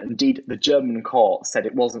unpleasant people. Indeed, the German court said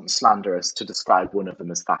it wasn't slanderous to describe one of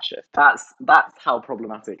them as fascist. That's how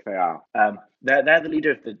problematic they are. They're the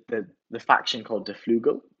leader of the faction called Der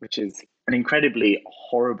Flügel, which is an incredibly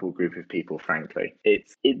horrible group of people, frankly.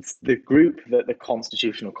 It's the group that the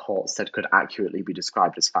Constitutional Court said could accurately be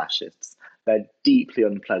described as fascists. They're deeply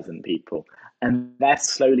unpleasant people, and they're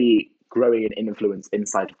slowly growing in influence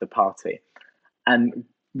inside of the party. And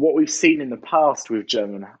what we've seen in the past with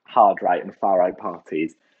German hard right and far right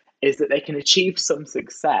parties is that they can achieve some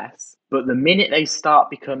success, but the minute they start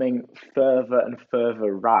becoming further and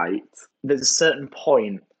further right, there's a certain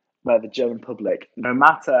point where the German public, no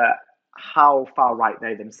matter how far right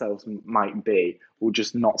they themselves might be, will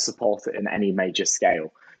just not support it in any major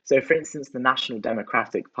scale. So, for instance, the National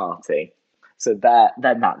Democratic Party, so they're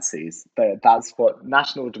Nazis. That's what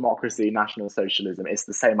national democracy, national socialism, it's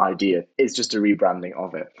the same idea. It's just a rebranding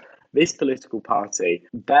of it. This political party,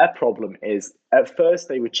 their problem is, at first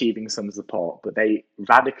they were achieving some support, but they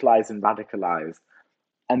radicalize,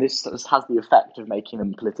 and this has the effect of making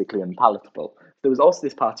them politically unpalatable. There was also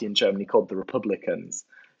this party in Germany called the Republicans.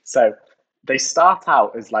 So they start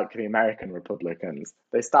out as like the American Republicans.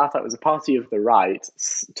 They start out as a party of the right,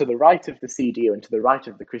 to the right of the CDU and to the right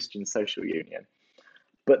of the Christian Social Union.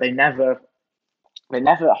 But they never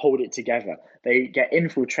hold it together. They get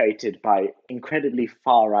infiltrated by incredibly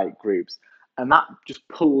far-right groups, and that just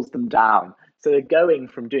pulls them down So they're going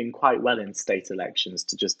from doing quite well in state elections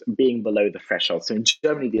to just being below the threshold. So in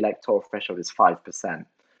Germany, the electoral threshold is 5%.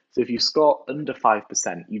 So if you score under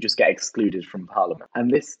 5%, you just get excluded from parliament.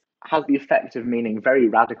 And this has the effect of meaning very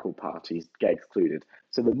radical parties get excluded.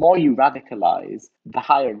 So the more you radicalize, the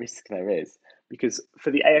higher risk there is. Because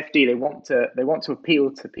for the AfD, they want to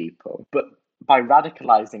appeal to people, but by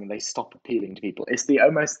radicalizing, they stop appealing to people. It's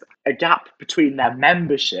almost a gap between their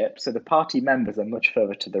membership. So the party members are much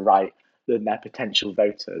further to the right than their potential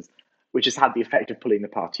voters, which has had the effect of pulling the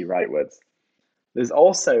party rightwards. There's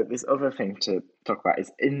also this other thing to talk about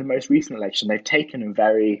is in the most recent election, they've taken a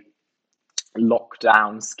very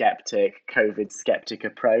lockdown skeptic, COVID skeptic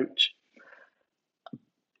approach.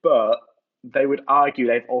 But they would argue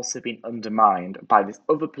they've also been undermined by this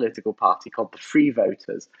other political party called the Free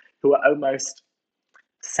Voters, who are almost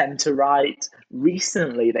centre-right.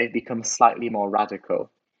 Recently, they've become slightly more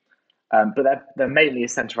radical. But they're mainly a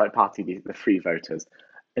centre-right party, the Free Voters.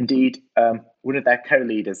 Indeed, one of their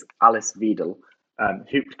co-leaders, Alice Weidel,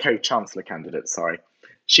 co-chancellor candidate,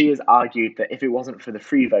 she has argued that if it wasn't for the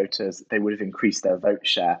Free Voters, they would have increased their vote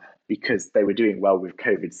share because they were doing well with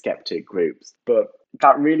COVID skeptic groups. But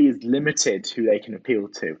that really is limited who they can appeal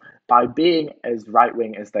to. By being as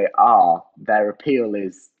right-wing as they are, their appeal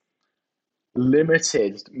is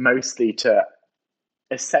limited mostly to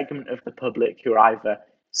a segment of the public who are either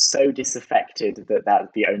so disaffected that they're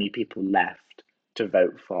the only people left to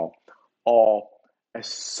vote for, or are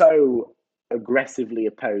so aggressively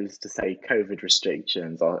opposed to, say, COVID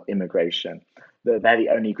restrictions or immigration, that they're the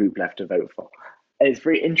only group left to vote for. And it's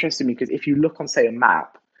very interesting because if you look on, say, a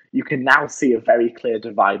map, you can now see a very clear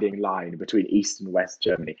dividing line between East and West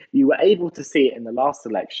Germany. You were able to see it in the last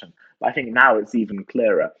election, but I think now it's even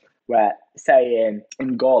clearer, where, say,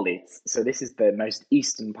 in Görlitz, so this is the most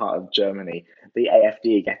eastern part of Germany, the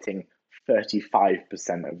AfD are getting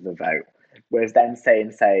 35% of the vote. Whereas then,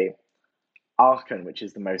 say, Aachen, which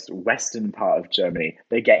is the most western part of Germany,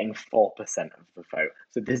 they're getting 4% of the vote.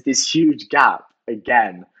 So there's this huge gap,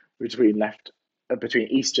 again, between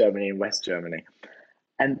East Germany and West Germany.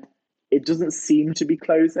 And it doesn't seem to be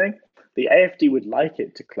closing. The AfD would like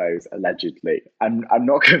it to close, allegedly. I'm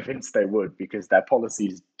not convinced they would, because their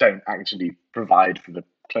policies don't actually provide for the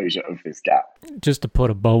closure of this gap. Just to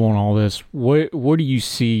put a bow on all this, what do you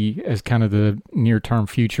see as kind of the near-term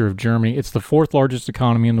future of Germany? It's the fourth largest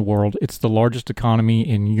economy in the world. It's the largest economy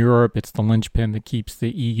in Europe. It's the linchpin that keeps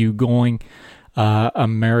the EU going.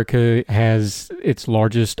 America has its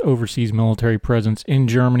largest overseas military presence in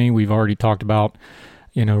Germany. We've already talked about,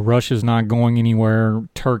 Russia's not going anywhere.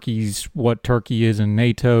 Turkey's what Turkey is in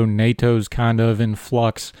NATO. NATO's kind of in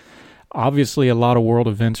flux. Obviously, a lot of world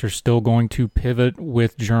events are still going to pivot,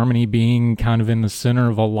 with Germany being kind of in the center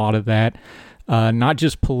of a lot of that. Not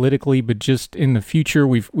just politically, but just in the future.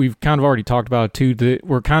 We've kind of already talked about it too, that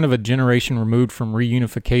we're kind of a generation removed from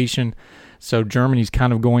reunification. So Germany's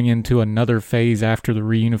kind of going into another phase after the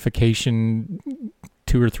reunification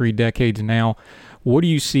 2 or 3 decades now. What do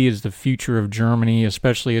you see as the future of Germany,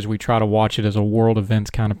 especially as we try to watch it as a world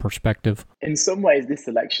events kind of perspective? In some ways, this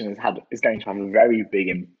election is going to have a very big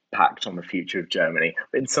impact on the future of Germany,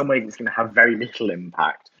 but in some ways it's going to have very little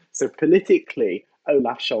impact. So politically,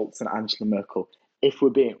 Olaf Scholz and Angela Merkel, if we're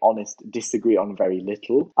being honest, disagree on very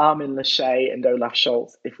little. Armin Laschet and Olaf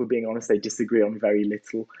Scholz, if we're being honest, they disagree on very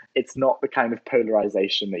little. It's not the kind of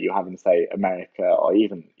polarization that you have in, say, America or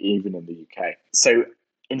even in the UK. So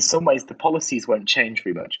in some ways, the policies won't change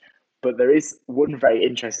very much. But there is one very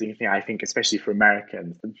interesting thing, I think, especially for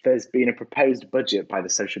Americans. There's been a proposed budget by the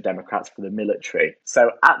Social Democrats for the military. So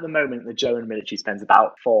at the moment, the German military spends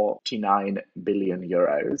about 49 billion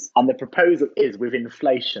euros. And the proposal is, with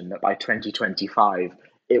inflation, that by 2025,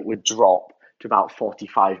 it would drop to about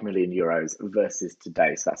 45 million euros versus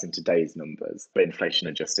today. So that's in today's numbers, but inflation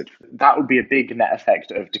adjusted. That would be a big net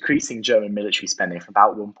effect of decreasing German military spending from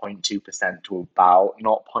about 1.2% to about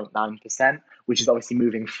 0.9%, which is obviously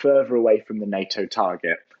moving further away from the NATO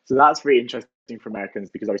target. So that's very interesting for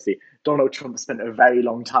Americans, because obviously Donald Trump spent a very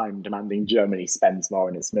long time demanding Germany spends more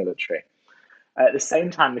in its military. At the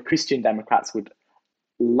same time, the Christian Democrats would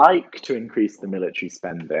like to increase the military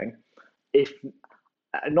spending, if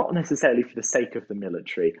not necessarily for the sake of the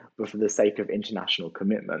military, but for the sake of international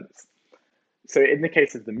commitments. So in the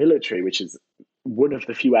case of the military, which is one of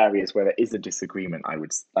the few areas where there is a disagreement, I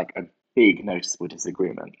would like a big noticeable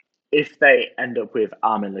disagreement. If they end up with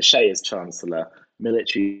Armin Laschet as Chancellor,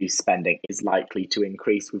 military spending is likely to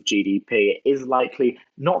increase with GDP. It is likely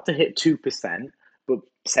not to hit 2%, but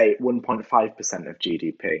say 1.5% of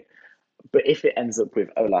GDP. But if it ends up with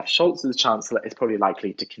Olaf Scholz as Chancellor, it's probably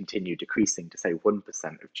likely to continue decreasing to, say, 1%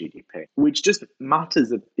 of GDP, which just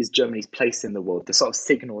matters is Germany's place in the world, the sort of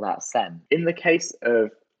signal that sends. In the case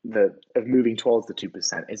of moving towards the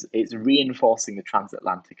 2%, it's reinforcing the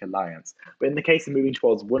transatlantic alliance. But in the case of moving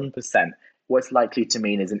towards 1%, what's likely to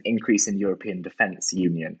mean is an increase in European defence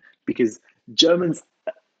union, because Germans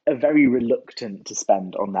are very reluctant to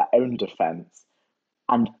spend on their own defence,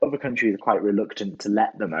 and other countries are quite reluctant to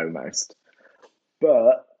let them almost.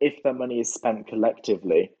 But if the money is spent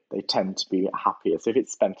collectively, they tend to be happier. So if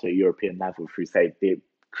it's spent at a European level through, say, the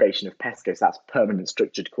creation of PESCO, so that's permanent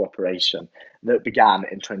structured cooperation that began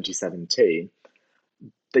in 2017,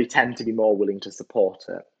 they tend to be more willing to support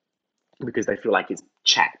it because they feel like it's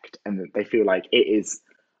checked and they feel like it is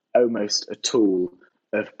almost a tool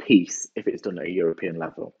of peace if it's done at a European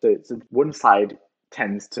level. So one side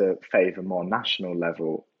tends to favour more national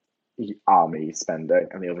level army spending,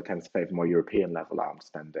 and the other tends to favour more European level arms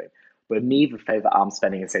spending. But neither favour arms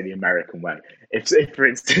spending in, say, the American way. If, for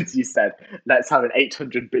instance, you said, let's have an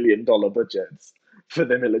 $800 billion budget for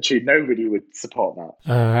the military, nobody would support that.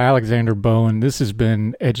 Alexander Bowen, this has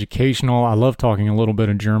been educational. I love talking a little bit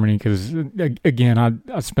of Germany because, again,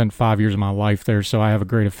 I spent 5 years of my life there, so I have a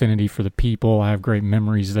great affinity for the people. I have great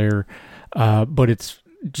memories there. But it's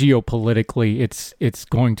geopolitically, it's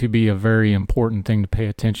going to be a very important thing to pay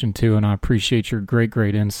attention to, and I appreciate your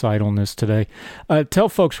great insight on this today. Tell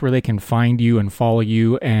folks where they can find you and follow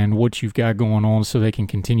you and what you've got going on so they can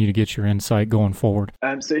continue to get your insight going forward.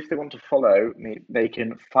 So if they want to follow me, they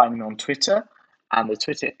can find me on Twitter, and the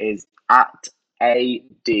Twitter is at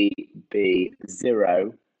ADB0WEN.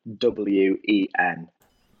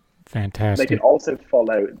 Fantastic. They can also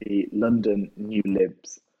follow the London New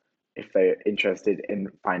Libs if they're interested in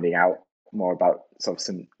finding out more about sort of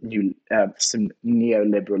some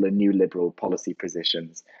neoliberal and new liberal policy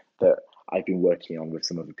positions that I've been working on with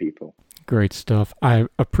some other people. Great stuff. I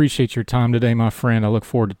appreciate your time today, my friend. I look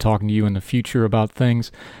forward to talking to you in the future about things,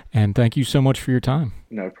 and thank you so much for your time.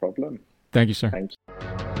 No problem. Thank you, sir. Thank you.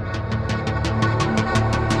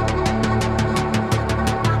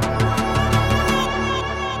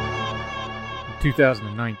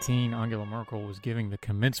 2019, Angela Merkel was giving the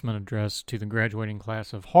commencement address to the graduating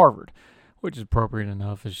class of Harvard, which is appropriate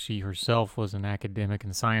enough as she herself was an academic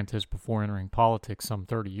and scientist before entering politics some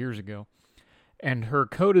 30 years ago. And her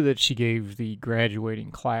coda that she gave the graduating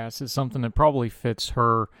class is something that probably fits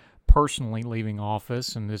her personally leaving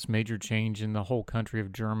office and this major change in the whole country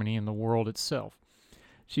of Germany and the world itself.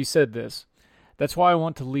 She said this, "That's why I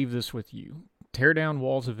want to leave this with you. Tear down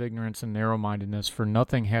walls of ignorance and narrow-mindedness, for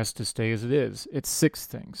nothing has to stay as it is. It's 6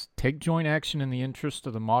 things. Take joint action in the interest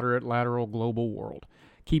of the moderate, lateral, global world.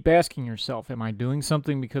 Keep asking yourself, am I doing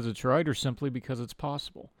something because it's right or simply because it's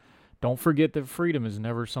possible? Don't forget that freedom is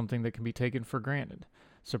never something that can be taken for granted.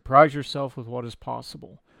 Surprise yourself with what is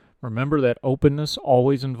possible. Remember that openness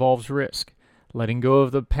always involves risk. Letting go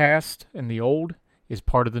of the past and the old is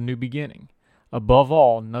part of the new beginning. Above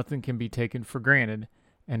all, nothing can be taken for granted,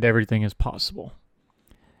 and everything is possible."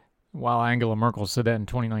 While Angela Merkel said that in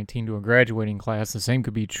 2019 to a graduating class, the same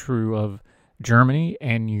could be true of Germany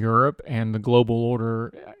and Europe and the global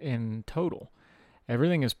order in total.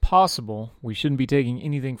 Everything is possible. We shouldn't be taking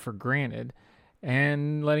anything for granted,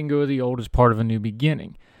 and letting go of the old is part of a new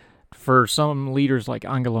beginning. For some leaders like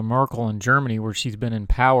Angela Merkel in Germany, where she's been in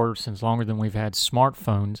power since longer than we've had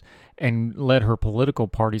smartphones and led her political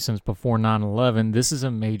party since before 9/11, this is a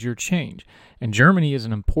major change. And Germany is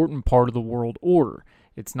an important part of the world order.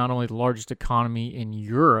 It's not only the largest economy in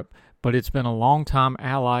Europe, but it's been a long-time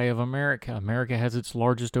ally of America. America has its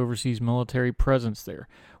largest overseas military presence there.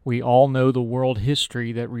 We all know the world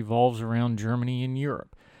history that revolves around Germany and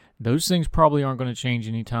Europe. Those things probably aren't going to change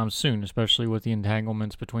anytime soon, especially with the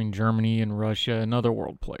entanglements between Germany and Russia and other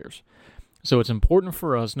world players. So it's important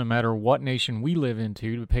for us, no matter what nation we live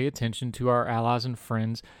into, to pay attention to our allies and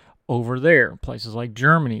friends over there, places like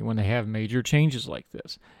Germany, when they have major changes like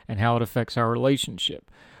this, and how it affects our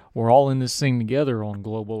relationship. We're all in this thing together on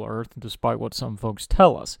global Earth, despite what some folks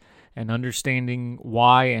tell us. And understanding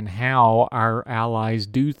why and how our allies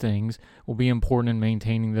do things will be important in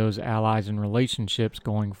maintaining those allies and relationships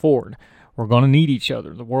going forward. We're going to need each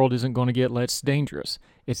other. The world isn't going to get less dangerous.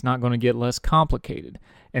 It's not going to get less complicated.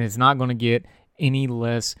 And it's not going to get any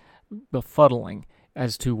less befuddling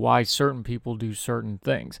as to why certain people do certain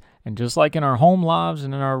things. And just like in our home lives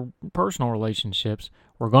and in our personal relationships,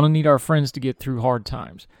 we're going to need our friends to get through hard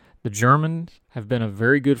times. The Germans have been a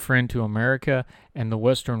very good friend to America and the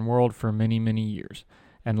Western world for many, many years,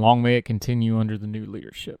 and long may it continue under the new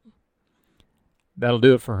leadership. That'll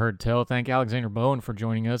do it for Heard Tell. Thank Alexander Bowen for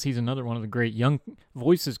joining us. He's another one of the great Young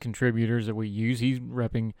Voices contributors that we use. He's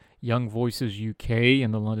repping Young Voices UK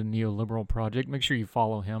and the London Neoliberal Project. Make sure you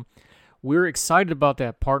follow him. We're excited about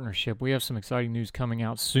that partnership. We have some exciting news coming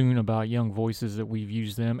out soon about Young Voices that we've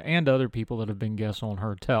used them and other people that have been guests on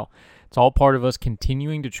Heard Tell. It's all part of us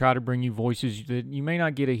continuing to try to bring you voices that you may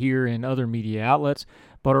not get to hear in other media outlets,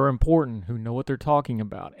 but are important, who know what they're talking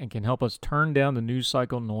about, and can help us turn down the news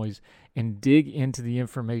cycle noise and dig into the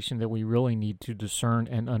information that we really need to discern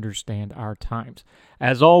and understand our times.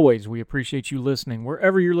 As always, we appreciate you listening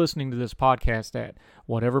wherever you're listening to this podcast at,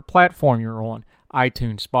 whatever platform you're on.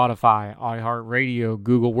 iTunes, Spotify, iHeartRadio,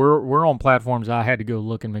 Google. We're on platforms I had to go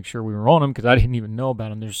look and make sure we were on them because I didn't even know about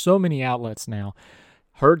them. There's so many outlets now.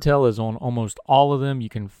 Heard Tell is on almost all of them. You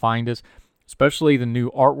can find us, especially the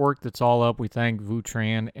new artwork that's all up. We thank Vu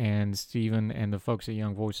Tran and Steven and the folks at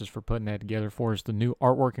Young Voices for putting that together for us. The new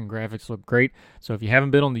artwork and graphics look great. So if you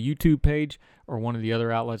haven't been on the YouTube page or one of the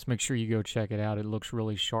other outlets, make sure you go check it out. It looks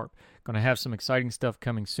really sharp. Going to have some exciting stuff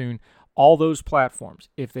coming soon. All those platforms,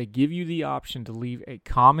 if they give you the option to leave a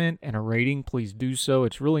comment and a rating, please do so.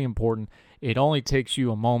 It's really important. It only takes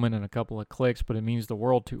you a moment and a couple of clicks, but it means the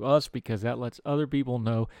world to us because that lets other people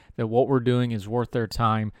know that what we're doing is worth their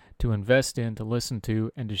time to invest in, to listen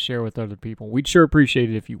to, and to share with other people. We'd sure appreciate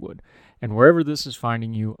it if you would. And wherever this is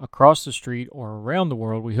finding you, across the street or around the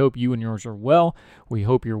world, we hope you and yours are well. We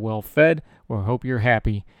hope you're well fed. We hope you're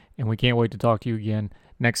happy. And we can't wait to talk to you again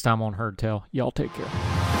next time on Heard Tell. Y'all take care.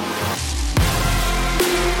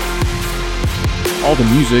 All the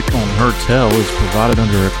music on Heard Tell is provided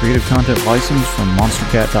under a Creative Content license from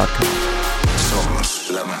MonsterCat.com.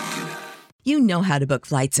 You know how to book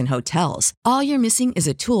flights and hotels. All you're missing is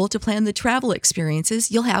a tool to plan the travel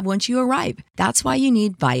experiences you'll have once you arrive. That's why you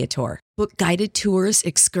need Viator. Book guided tours,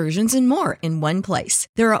 excursions, and more in one place.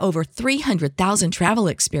 There are over 300,000 travel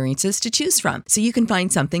experiences to choose from, so you can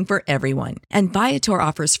find something for everyone. And Viator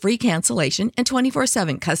offers free cancellation and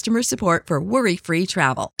 24/7 customer support for worry-free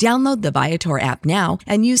travel. Download the Viator app now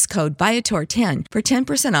and use code Viator10 for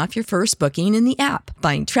 10% off your first booking in the app.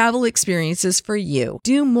 Find travel experiences for you.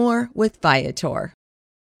 Do more with Viator.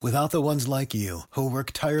 Without the ones like you, who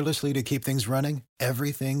work tirelessly to keep things running,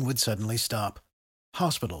 everything would suddenly stop.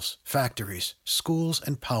 Hospitals, factories, schools,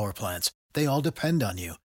 and power plants, they all depend on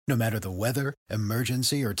you. No matter the weather,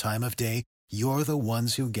 emergency, or time of day, you're the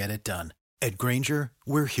ones who get it done. At Grainger,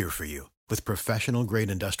 we're here for you with professional-grade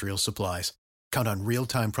industrial supplies. Count on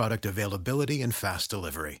real-time product availability and fast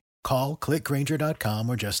delivery. Call, click Grainger.com,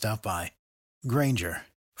 or just stop by. Grainger,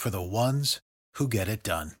 for the ones who get it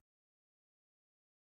done.